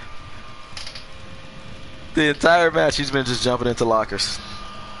 The entire match he's been just jumping into lockers.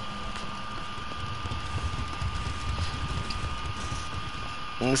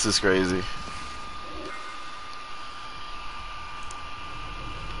 This is crazy.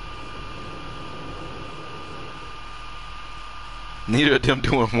 Neither of them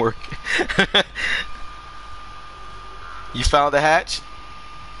doing work. You found the hatch?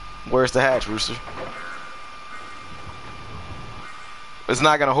 Where's the hatch, Rooster? It's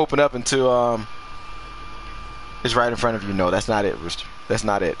not gonna open up until it's right in front of you. No, that's not it, Rooster. That's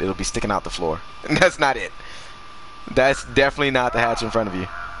not it. It'll be sticking out the floor. That's not it. That's definitely not the hatch in front of you.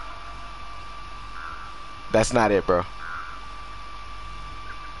 That's not it, bro.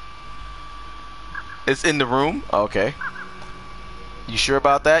 It's in the room? Okay. You sure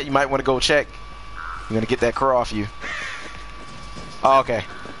about that? You might want to go check. You're gonna get that crow off you. Oh, okay.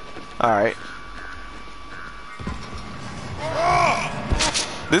 Alright.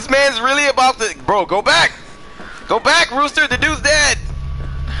 This man's really about to... Bro, go back! Go back, Rooster! The dude's dead!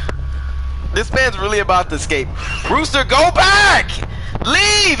 This man's really about to escape. Rooster, go back!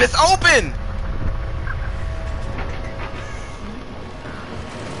 Leave! It's open!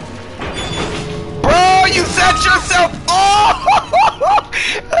 Bro, you set yourself... Oh!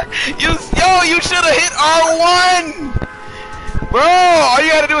 You should have hit R1! Bro, all you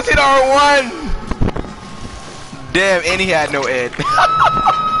gotta do is hit R1! Damn, and he had no ed.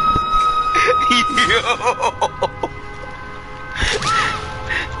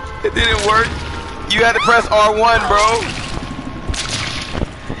 It didn't work. You had to press R1, bro.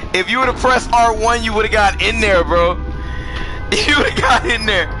 If you would have pressed R1, you would have got in there, bro. You would have got in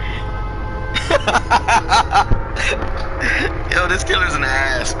there. Yo, this killer's an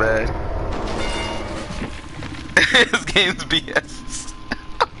ass, man. This game's BS.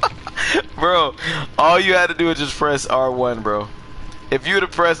 Bro, all you had to do was just press R1, bro. If you would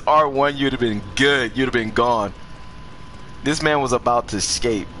have pressed R1, you'd have been good. You'd have been gone. This man was about to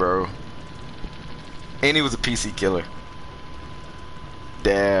escape, bro. And he was a PC killer.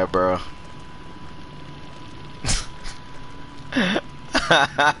 Damn, bro.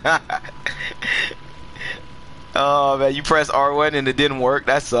 Oh, man, you pressed R1 and it didn't work?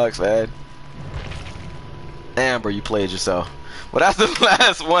 That sucks, man. Damn, bro, you played yourself. Well, that's the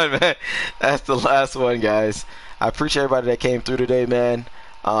last one, man. That's the last one, guys. I appreciate everybody that came through today, man.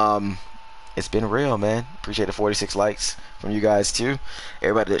 It's been real, man. Appreciate the 46 likes from you guys, too.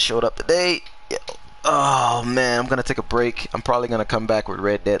 Everybody that showed up today. Oh, man, I'm going to take a break. I'm probably going to come back with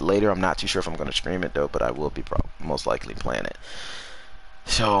Red Dead later. I'm not too sure if I'm going to stream it, though, but I will be most likely playing it.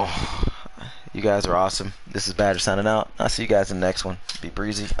 So, you guys are awesome. This is Badger signing out. I'll see you guys in the next one. Be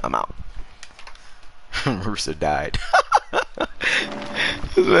breezy. I'm out. Rooster died.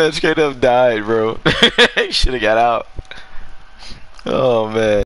 This man straight up died, bro. He should have got out. Oh, man.